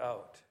point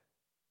out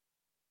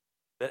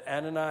that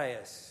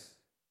Ananias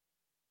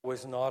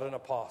was not an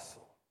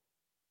apostle.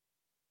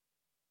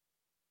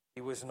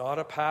 He was not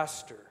a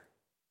pastor,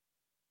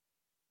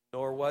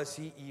 nor was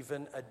he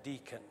even a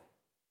deacon.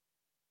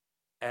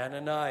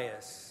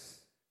 Ananias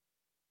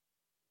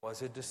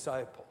was a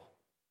disciple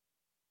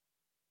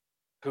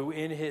who,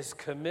 in his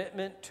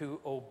commitment to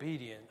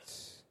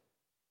obedience,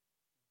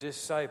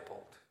 discipled.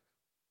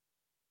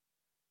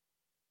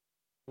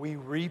 We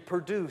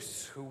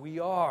reproduce who we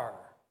are.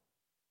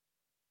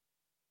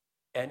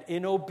 And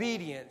in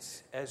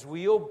obedience, as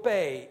we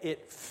obey,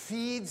 it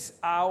feeds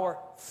our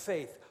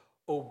faith.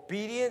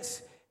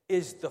 Obedience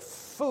is the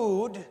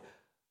food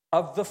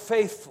of the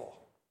faithful.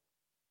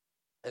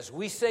 As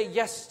we say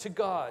yes to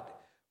God,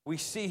 we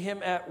see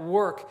him at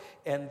work,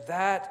 and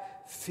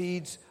that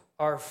feeds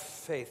our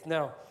faith.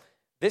 Now,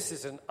 this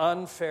is an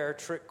unfair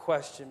trick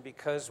question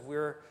because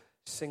we're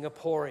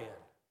Singaporean.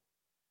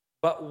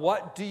 But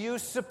what do you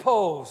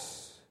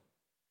suppose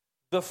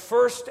the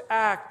first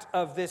act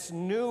of this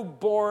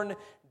newborn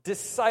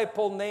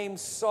disciple named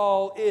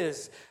Saul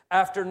is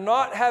after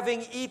not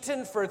having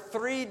eaten for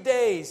 3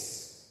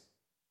 days?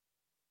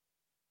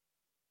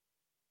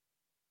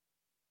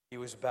 He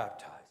was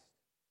baptized.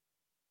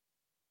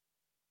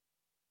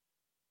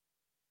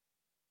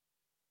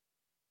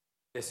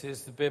 This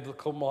is the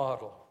biblical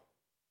model.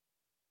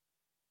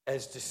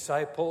 As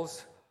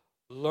disciples,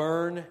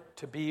 learn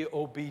to be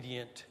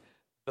obedient.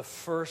 The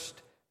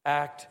first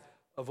act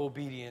of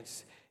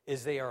obedience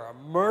is they are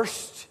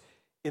immersed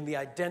in the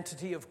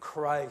identity of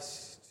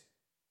Christ.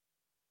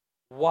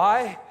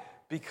 Why?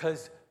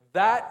 Because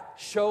that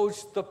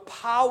shows the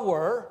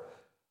power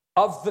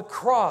of the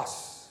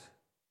cross.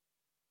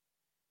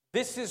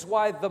 This is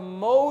why the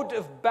mode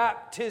of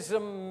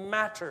baptism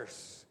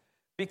matters.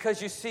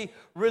 Because you see,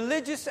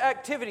 religious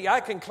activity,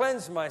 I can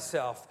cleanse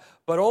myself,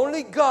 but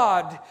only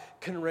God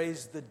can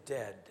raise the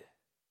dead.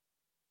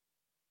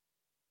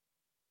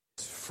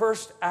 His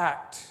first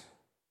act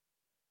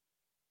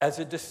as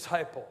a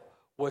disciple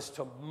was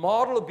to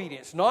model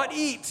obedience, not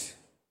eat,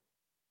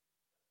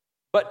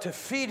 but to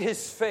feed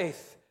his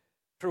faith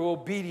through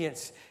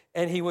obedience.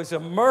 And he was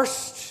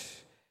immersed,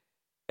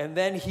 and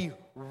then he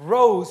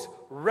rose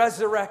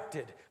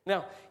resurrected.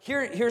 Now,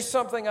 here's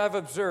something I've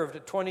observed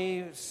at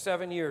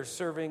 27 years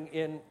serving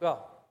in,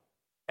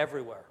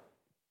 everywhere.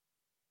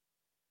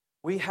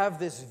 We have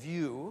this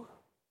view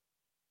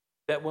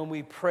that when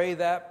we pray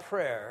that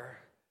prayer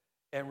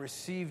and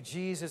receive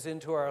Jesus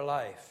into our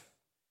life,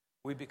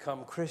 we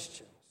become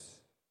Christians.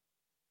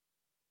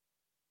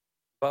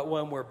 But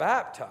when we're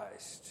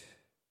baptized,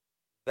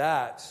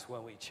 that's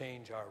when we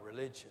change our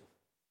religion.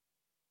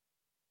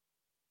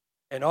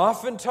 And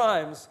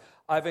oftentimes,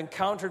 I've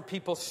encountered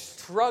people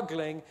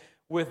struggling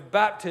with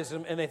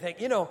baptism, and they think,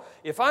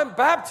 if I'm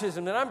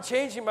baptism, then I'm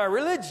changing my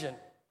religion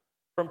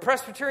from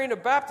Presbyterian to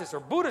Baptist or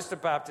Buddhist to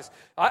Baptist.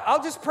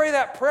 I'll just pray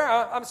that prayer.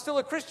 I'm still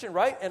a Christian,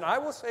 right? And I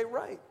will say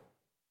right.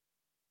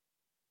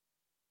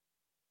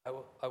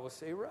 I will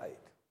say right.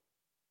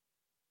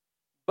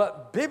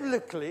 But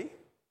biblically,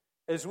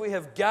 as we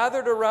have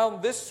gathered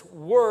around this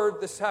word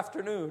this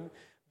afternoon,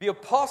 the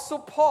Apostle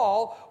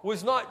Paul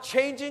was not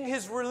changing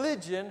his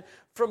religion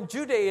from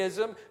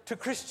Judaism to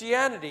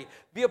Christianity.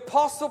 The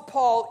Apostle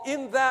Paul,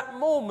 in that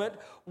moment,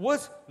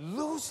 was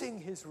losing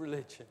his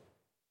religion.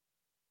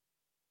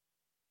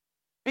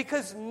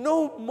 Because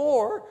no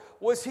more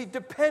was he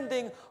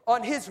depending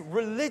on his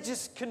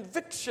religious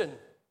conviction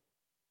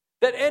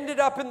that ended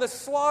up in the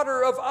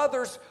slaughter of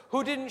others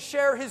who didn't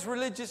share his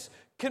religious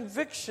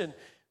conviction.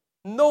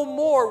 No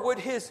more would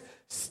his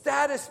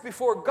status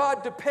before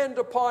God depend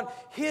upon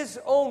his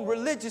own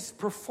religious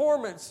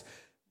performance.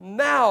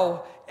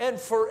 Now and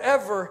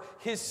forever,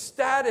 his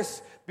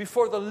status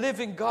before the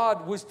living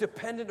God was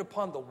dependent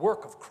upon the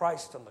work of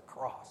Christ on the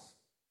cross.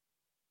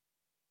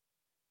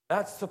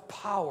 That's the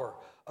power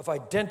of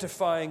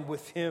identifying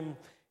with him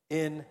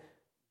in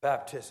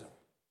baptism.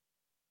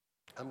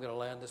 I'm going to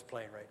land this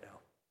plane right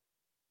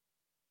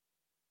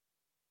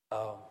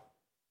now.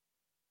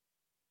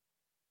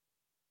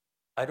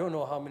 I don't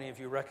know how many of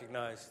you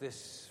recognize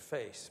this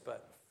face,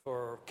 but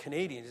for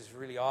Canadians, it's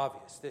really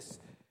obvious.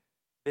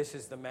 This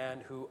is the man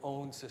who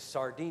owns a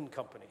sardine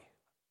company.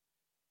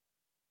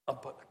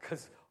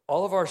 Because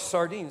all of our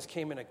sardines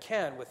came in a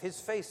can with his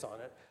face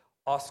on it,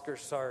 Oscar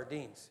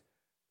Sardines.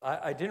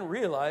 I didn't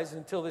realize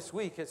until this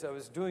week as I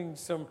was doing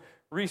some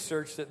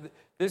research that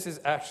this is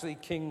actually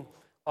King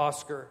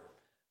Oscar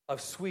of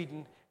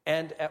Sweden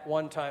and at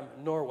one time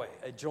Norway,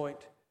 a joint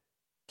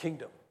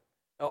kingdom.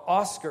 Now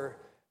Oscar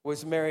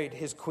was married,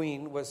 his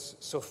queen was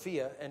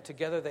Sophia, and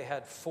together they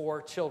had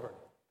 4 children.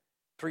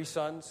 3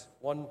 sons,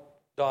 1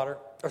 daughter,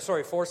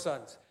 4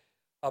 sons.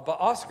 But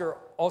Oscar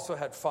also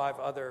had 5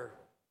 other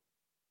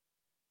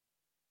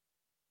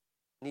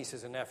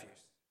nieces and nephews,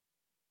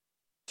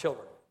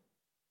 children.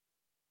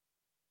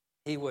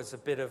 He was a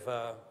bit of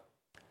a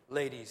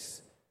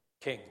ladies'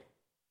 king.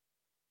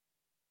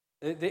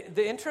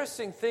 The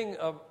interesting thing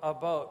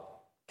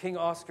about King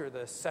Oscar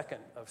II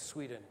of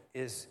Sweden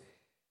is,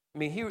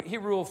 he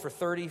ruled for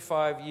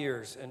 35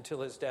 years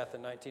until his death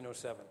in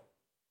 1907.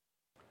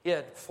 He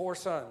had 4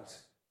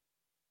 sons,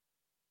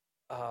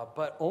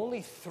 but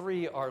only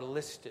 3 are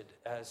listed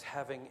as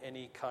having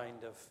any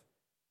kind of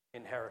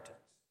inheritance.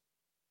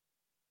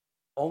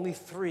 Only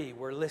 3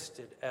 were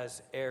listed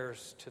as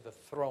heirs to the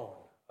throne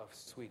of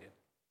Sweden.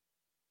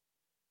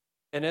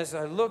 And as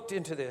I looked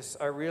into this,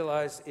 I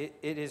realized it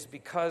is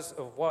because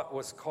of what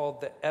was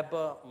called the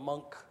Ebba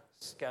Munck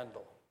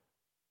scandal.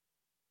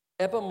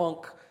 Ebba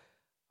Munck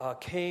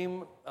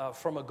came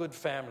from a good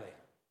family,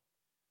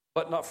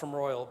 but not from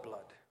royal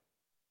blood.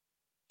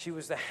 She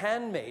was the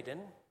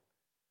handmaiden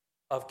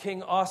of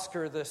King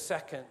Oscar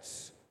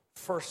II's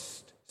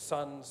first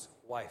son's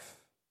wife,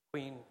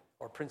 Queen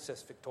or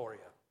Princess Victoria.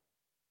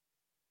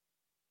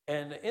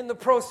 And in the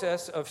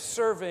process of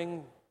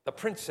serving the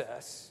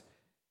princess,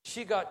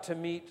 she got to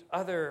meet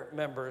other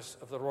members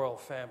of the royal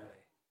family.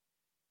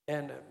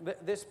 And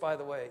this, by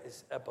the way,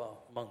 is Ebba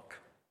Munck.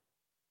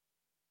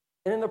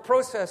 And in the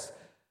process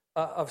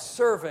of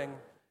serving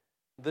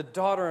the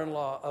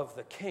daughter-in-law of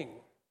the king,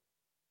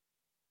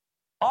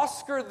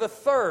 Oscar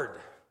III,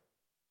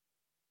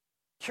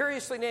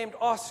 curiously named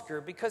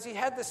Oscar because he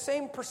had the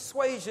same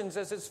persuasions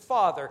as his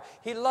father.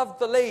 He loved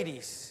the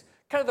ladies,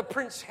 kind of the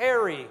Prince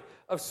Harry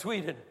of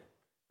Sweden,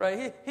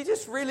 right? He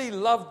just really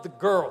loved the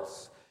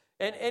girls.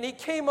 And he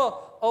came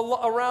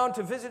around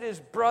to visit his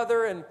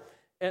brother,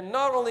 and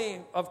not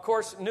only, of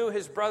course, knew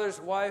his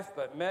brother's wife,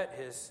 but met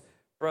his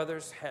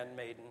brother's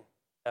handmaiden,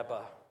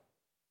 Ebba,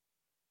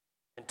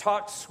 and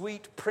talked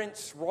sweet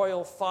prince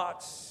royal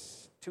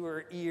thoughts to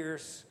her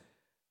ears,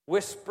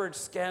 whispered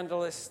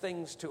scandalous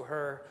things to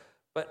her.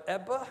 But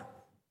Ebba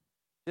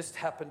just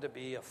happened to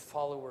be a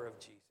follower of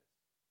Jesus.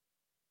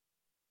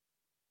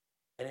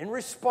 And in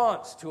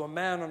response to a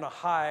man on a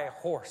high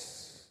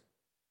horse,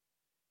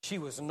 she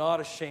was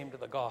not ashamed of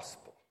the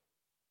gospel.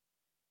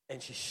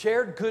 And she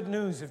shared good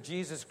news of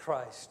Jesus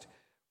Christ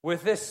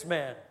with this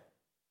man,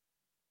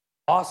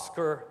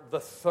 Oscar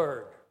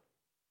III,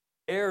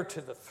 heir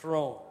to the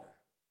throne.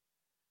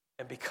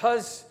 And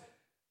because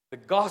the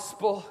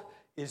gospel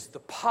is the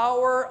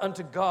power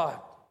unto God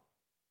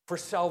for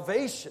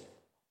salvation,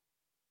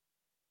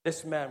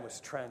 this man was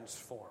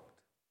transformed.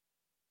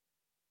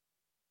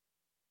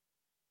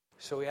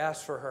 So he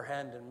asked for her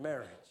hand in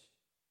marriage.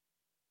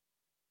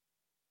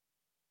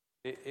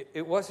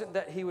 It wasn't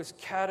that he was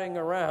catting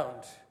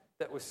around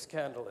that was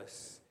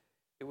scandalous.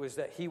 It was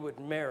that he would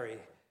marry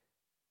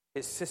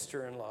his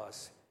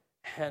sister-in-law's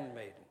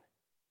handmaiden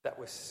that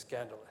was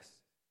scandalous.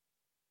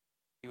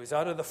 He was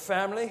out of the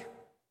family.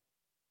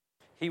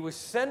 He was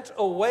sent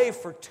away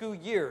for 2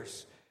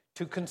 years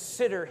to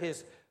consider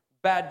his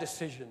bad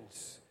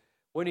decisions.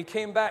 When he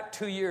came back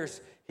 2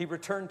 years, he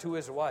returned to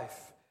his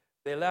wife.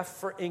 They left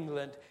for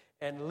England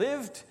and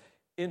lived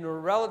in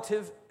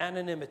relative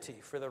anonymity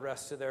for the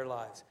rest of their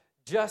lives,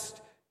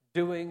 just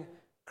doing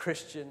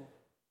Christian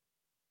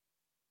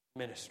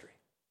ministry.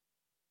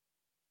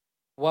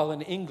 While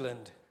in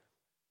England,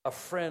 a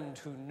friend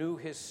who knew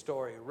his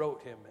story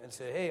wrote him and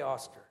said, "Hey,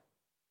 Oscar,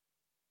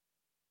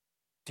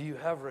 do you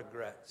have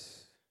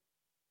regrets?"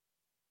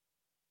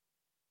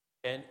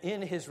 And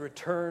in his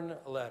return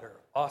letter,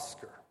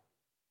 Oscar,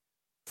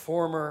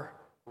 former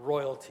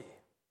royalty,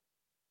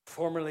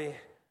 formerly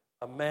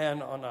a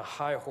man on a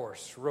high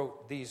horse,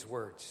 wrote these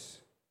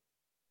words: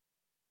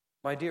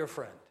 "My dear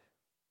friend,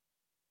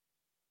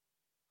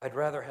 I'd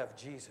rather have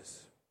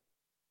Jesus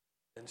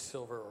than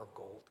silver or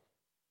gold.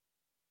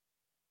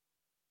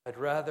 I'd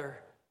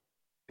rather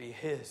be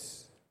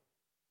his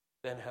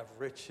than have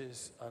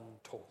riches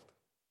untold.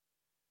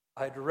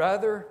 I'd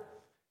rather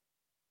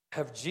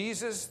have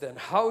Jesus than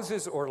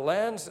houses or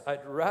lands.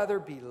 I'd rather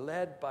be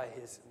led by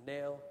his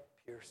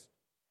nail-pierced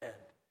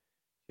hand."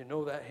 You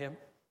know that hymn?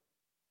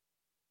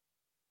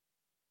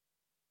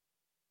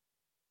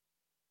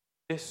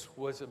 This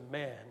was a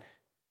man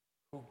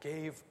who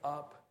gave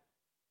up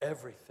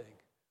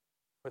everything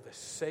for the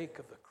sake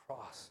of the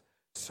cross.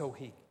 So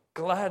he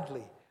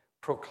gladly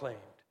proclaimed,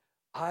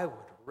 "I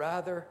would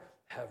rather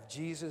have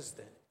Jesus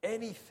than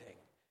anything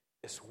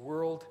this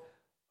world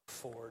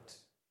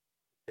affords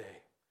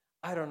today."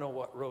 I don't know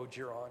what road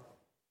you're on.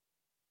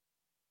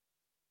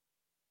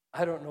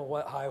 I don't know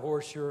what high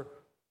horse you're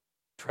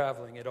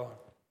traveling it on.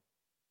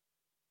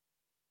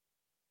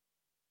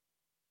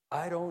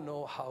 I don't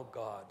know how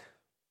God,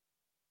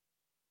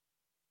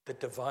 the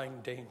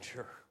divine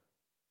danger,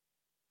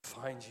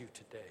 finds you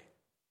today.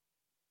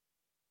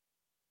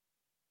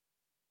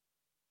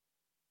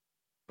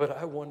 But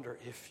I wonder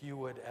if you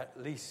would at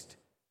least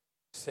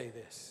say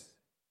this: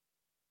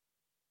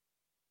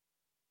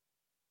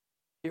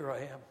 "Here I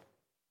am.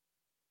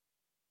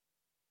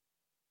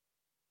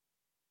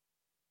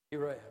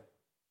 Here I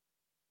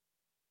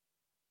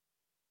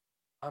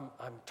am.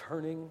 I'm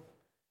turning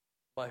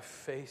my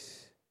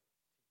face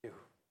to you.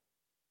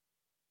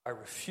 I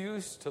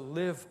refuse to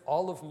live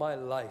all of my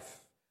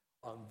life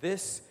on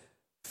this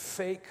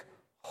fake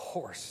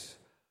horse,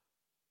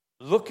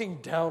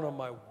 looking down on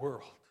my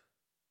world.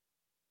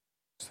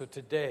 So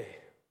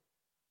today,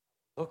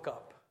 look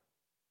up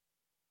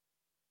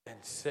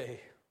and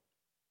say,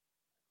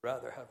 I'd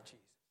rather have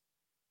Jesus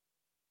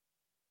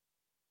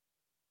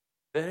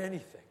than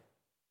anything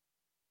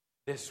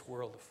this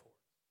world affords."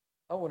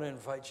 I want to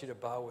invite you to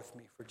bow with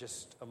me for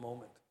just a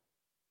moment.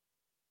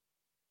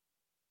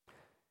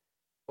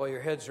 While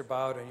your heads are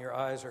bowed and your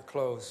eyes are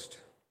closed.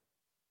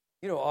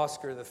 You know,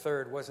 Oscar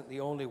III wasn't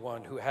the only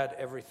one who had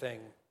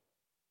everything,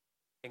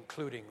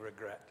 including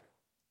regret.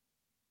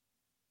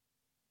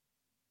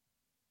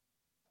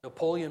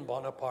 Napoleon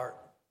Bonaparte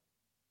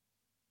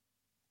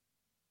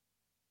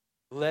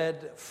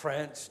led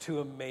France to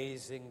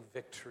amazing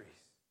victories.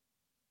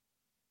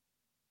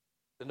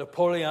 The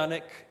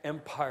Napoleonic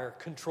Empire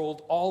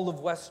controlled all of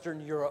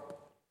Western Europe.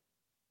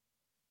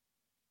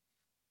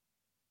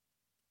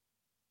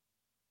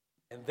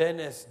 And then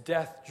as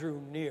death drew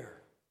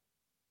near,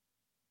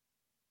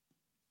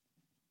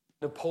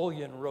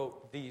 Napoleon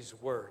wrote these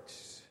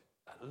words: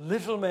 "A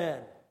little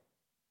man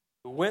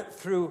who went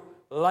through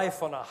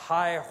life on a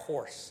high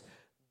horse."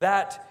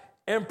 That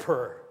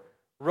emperor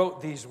wrote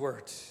these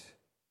words: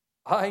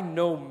 "I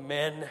know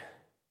men,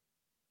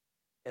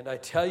 and I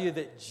tell you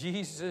that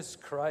Jesus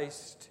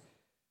Christ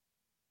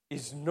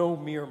is no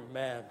mere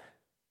man.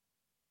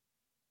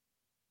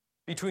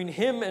 Between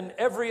him and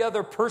every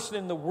other person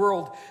in the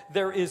world,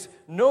 there is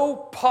no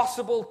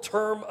possible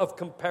term of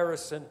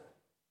comparison.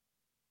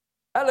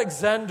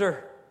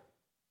 Alexander,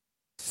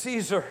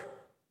 Caesar,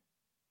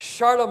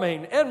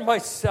 Charlemagne, and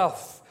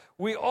myself,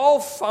 we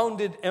all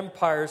founded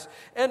empires.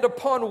 And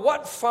upon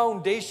what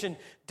foundation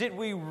did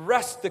we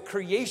rest the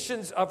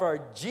creations of our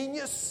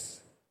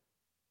genius?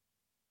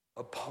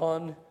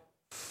 Upon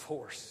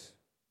force.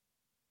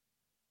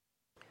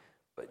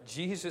 But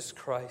Jesus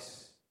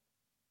Christ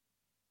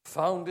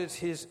founded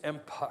his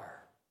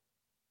empire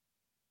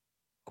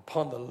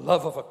upon the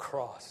love of a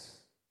cross.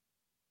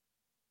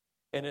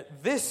 And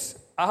at this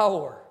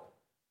hour,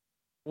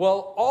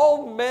 while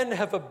all men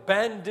have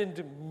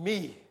abandoned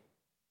me,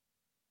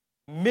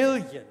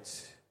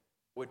 millions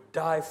would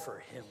die for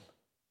him.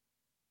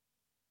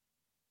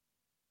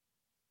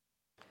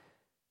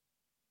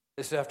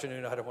 This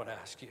afternoon, I don't want to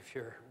ask you if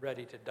you're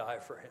ready to die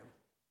for him.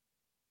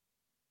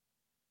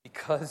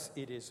 Because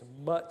it is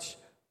much,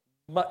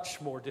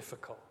 much more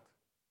difficult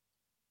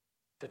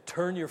to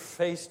turn your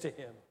face to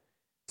him and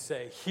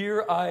say,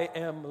 "Here I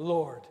am,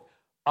 Lord.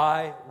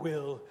 I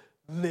will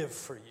live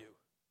for you."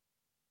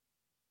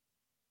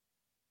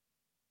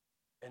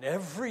 And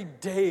every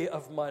day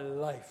of my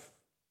life,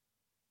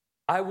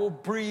 I will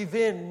breathe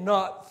in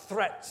not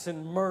threats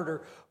and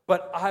murder,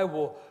 but I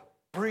will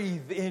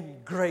breathe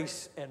in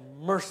grace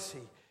and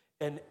mercy.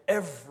 And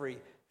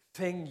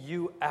everything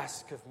you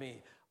ask of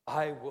me,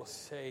 I will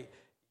say,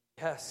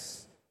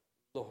 "Yes,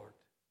 Lord."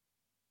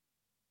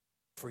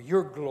 For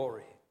your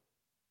glory,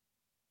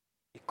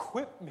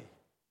 equip me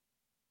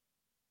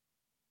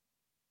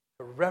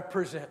to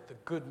represent the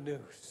good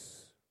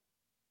news,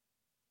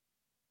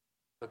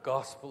 the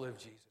gospel of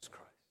Jesus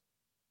Christ.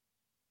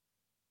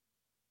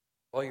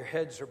 While your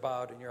heads are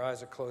bowed and your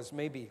eyes are closed,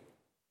 maybe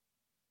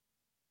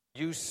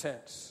you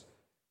sense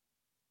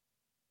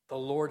the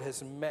Lord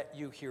has met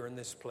you here in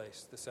this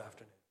place this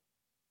afternoon.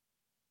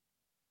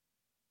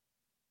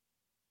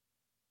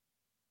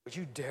 Would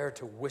you dare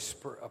to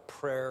whisper a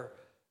prayer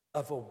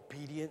of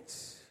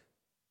obedience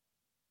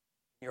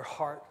in your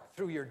heart,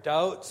 through your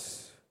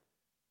doubts,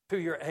 through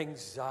your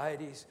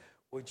anxieties?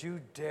 Would you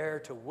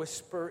dare to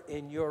whisper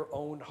in your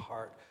own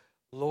heart,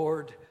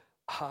 "Lord,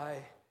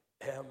 I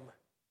am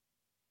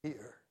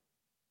here.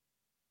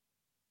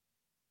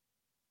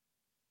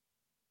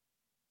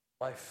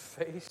 My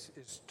face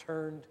is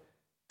turned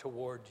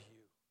toward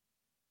you.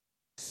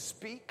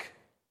 Speak,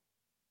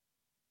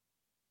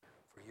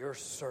 for your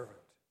servant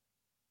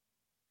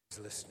is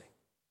listening."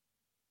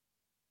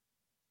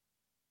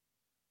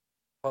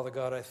 Father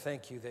God, I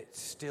thank you that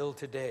still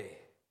today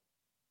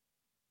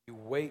you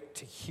wait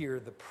to hear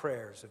the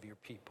prayers of your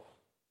people.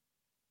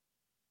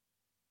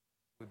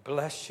 We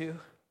bless you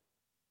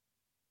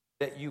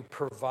that you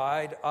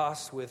provide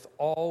us with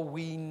all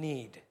we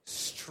need,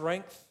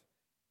 strength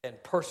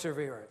and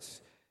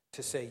perseverance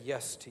to say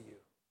yes to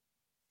you.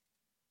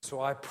 So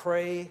I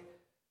pray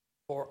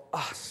for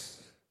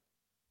us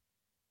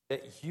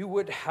that you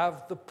would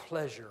have the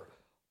pleasure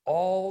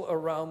all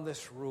around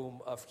this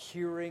room of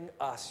hearing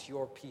us,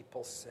 your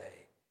people,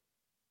 say,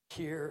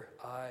 "Here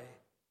I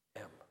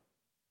am."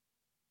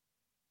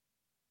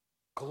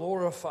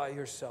 Glorify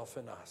yourself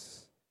in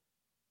us.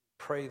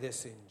 Pray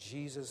this in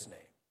Jesus' name.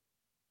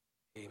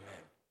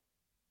 Amen.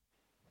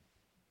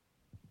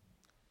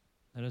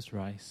 Let us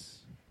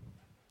rise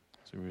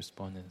to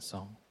respond in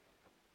song.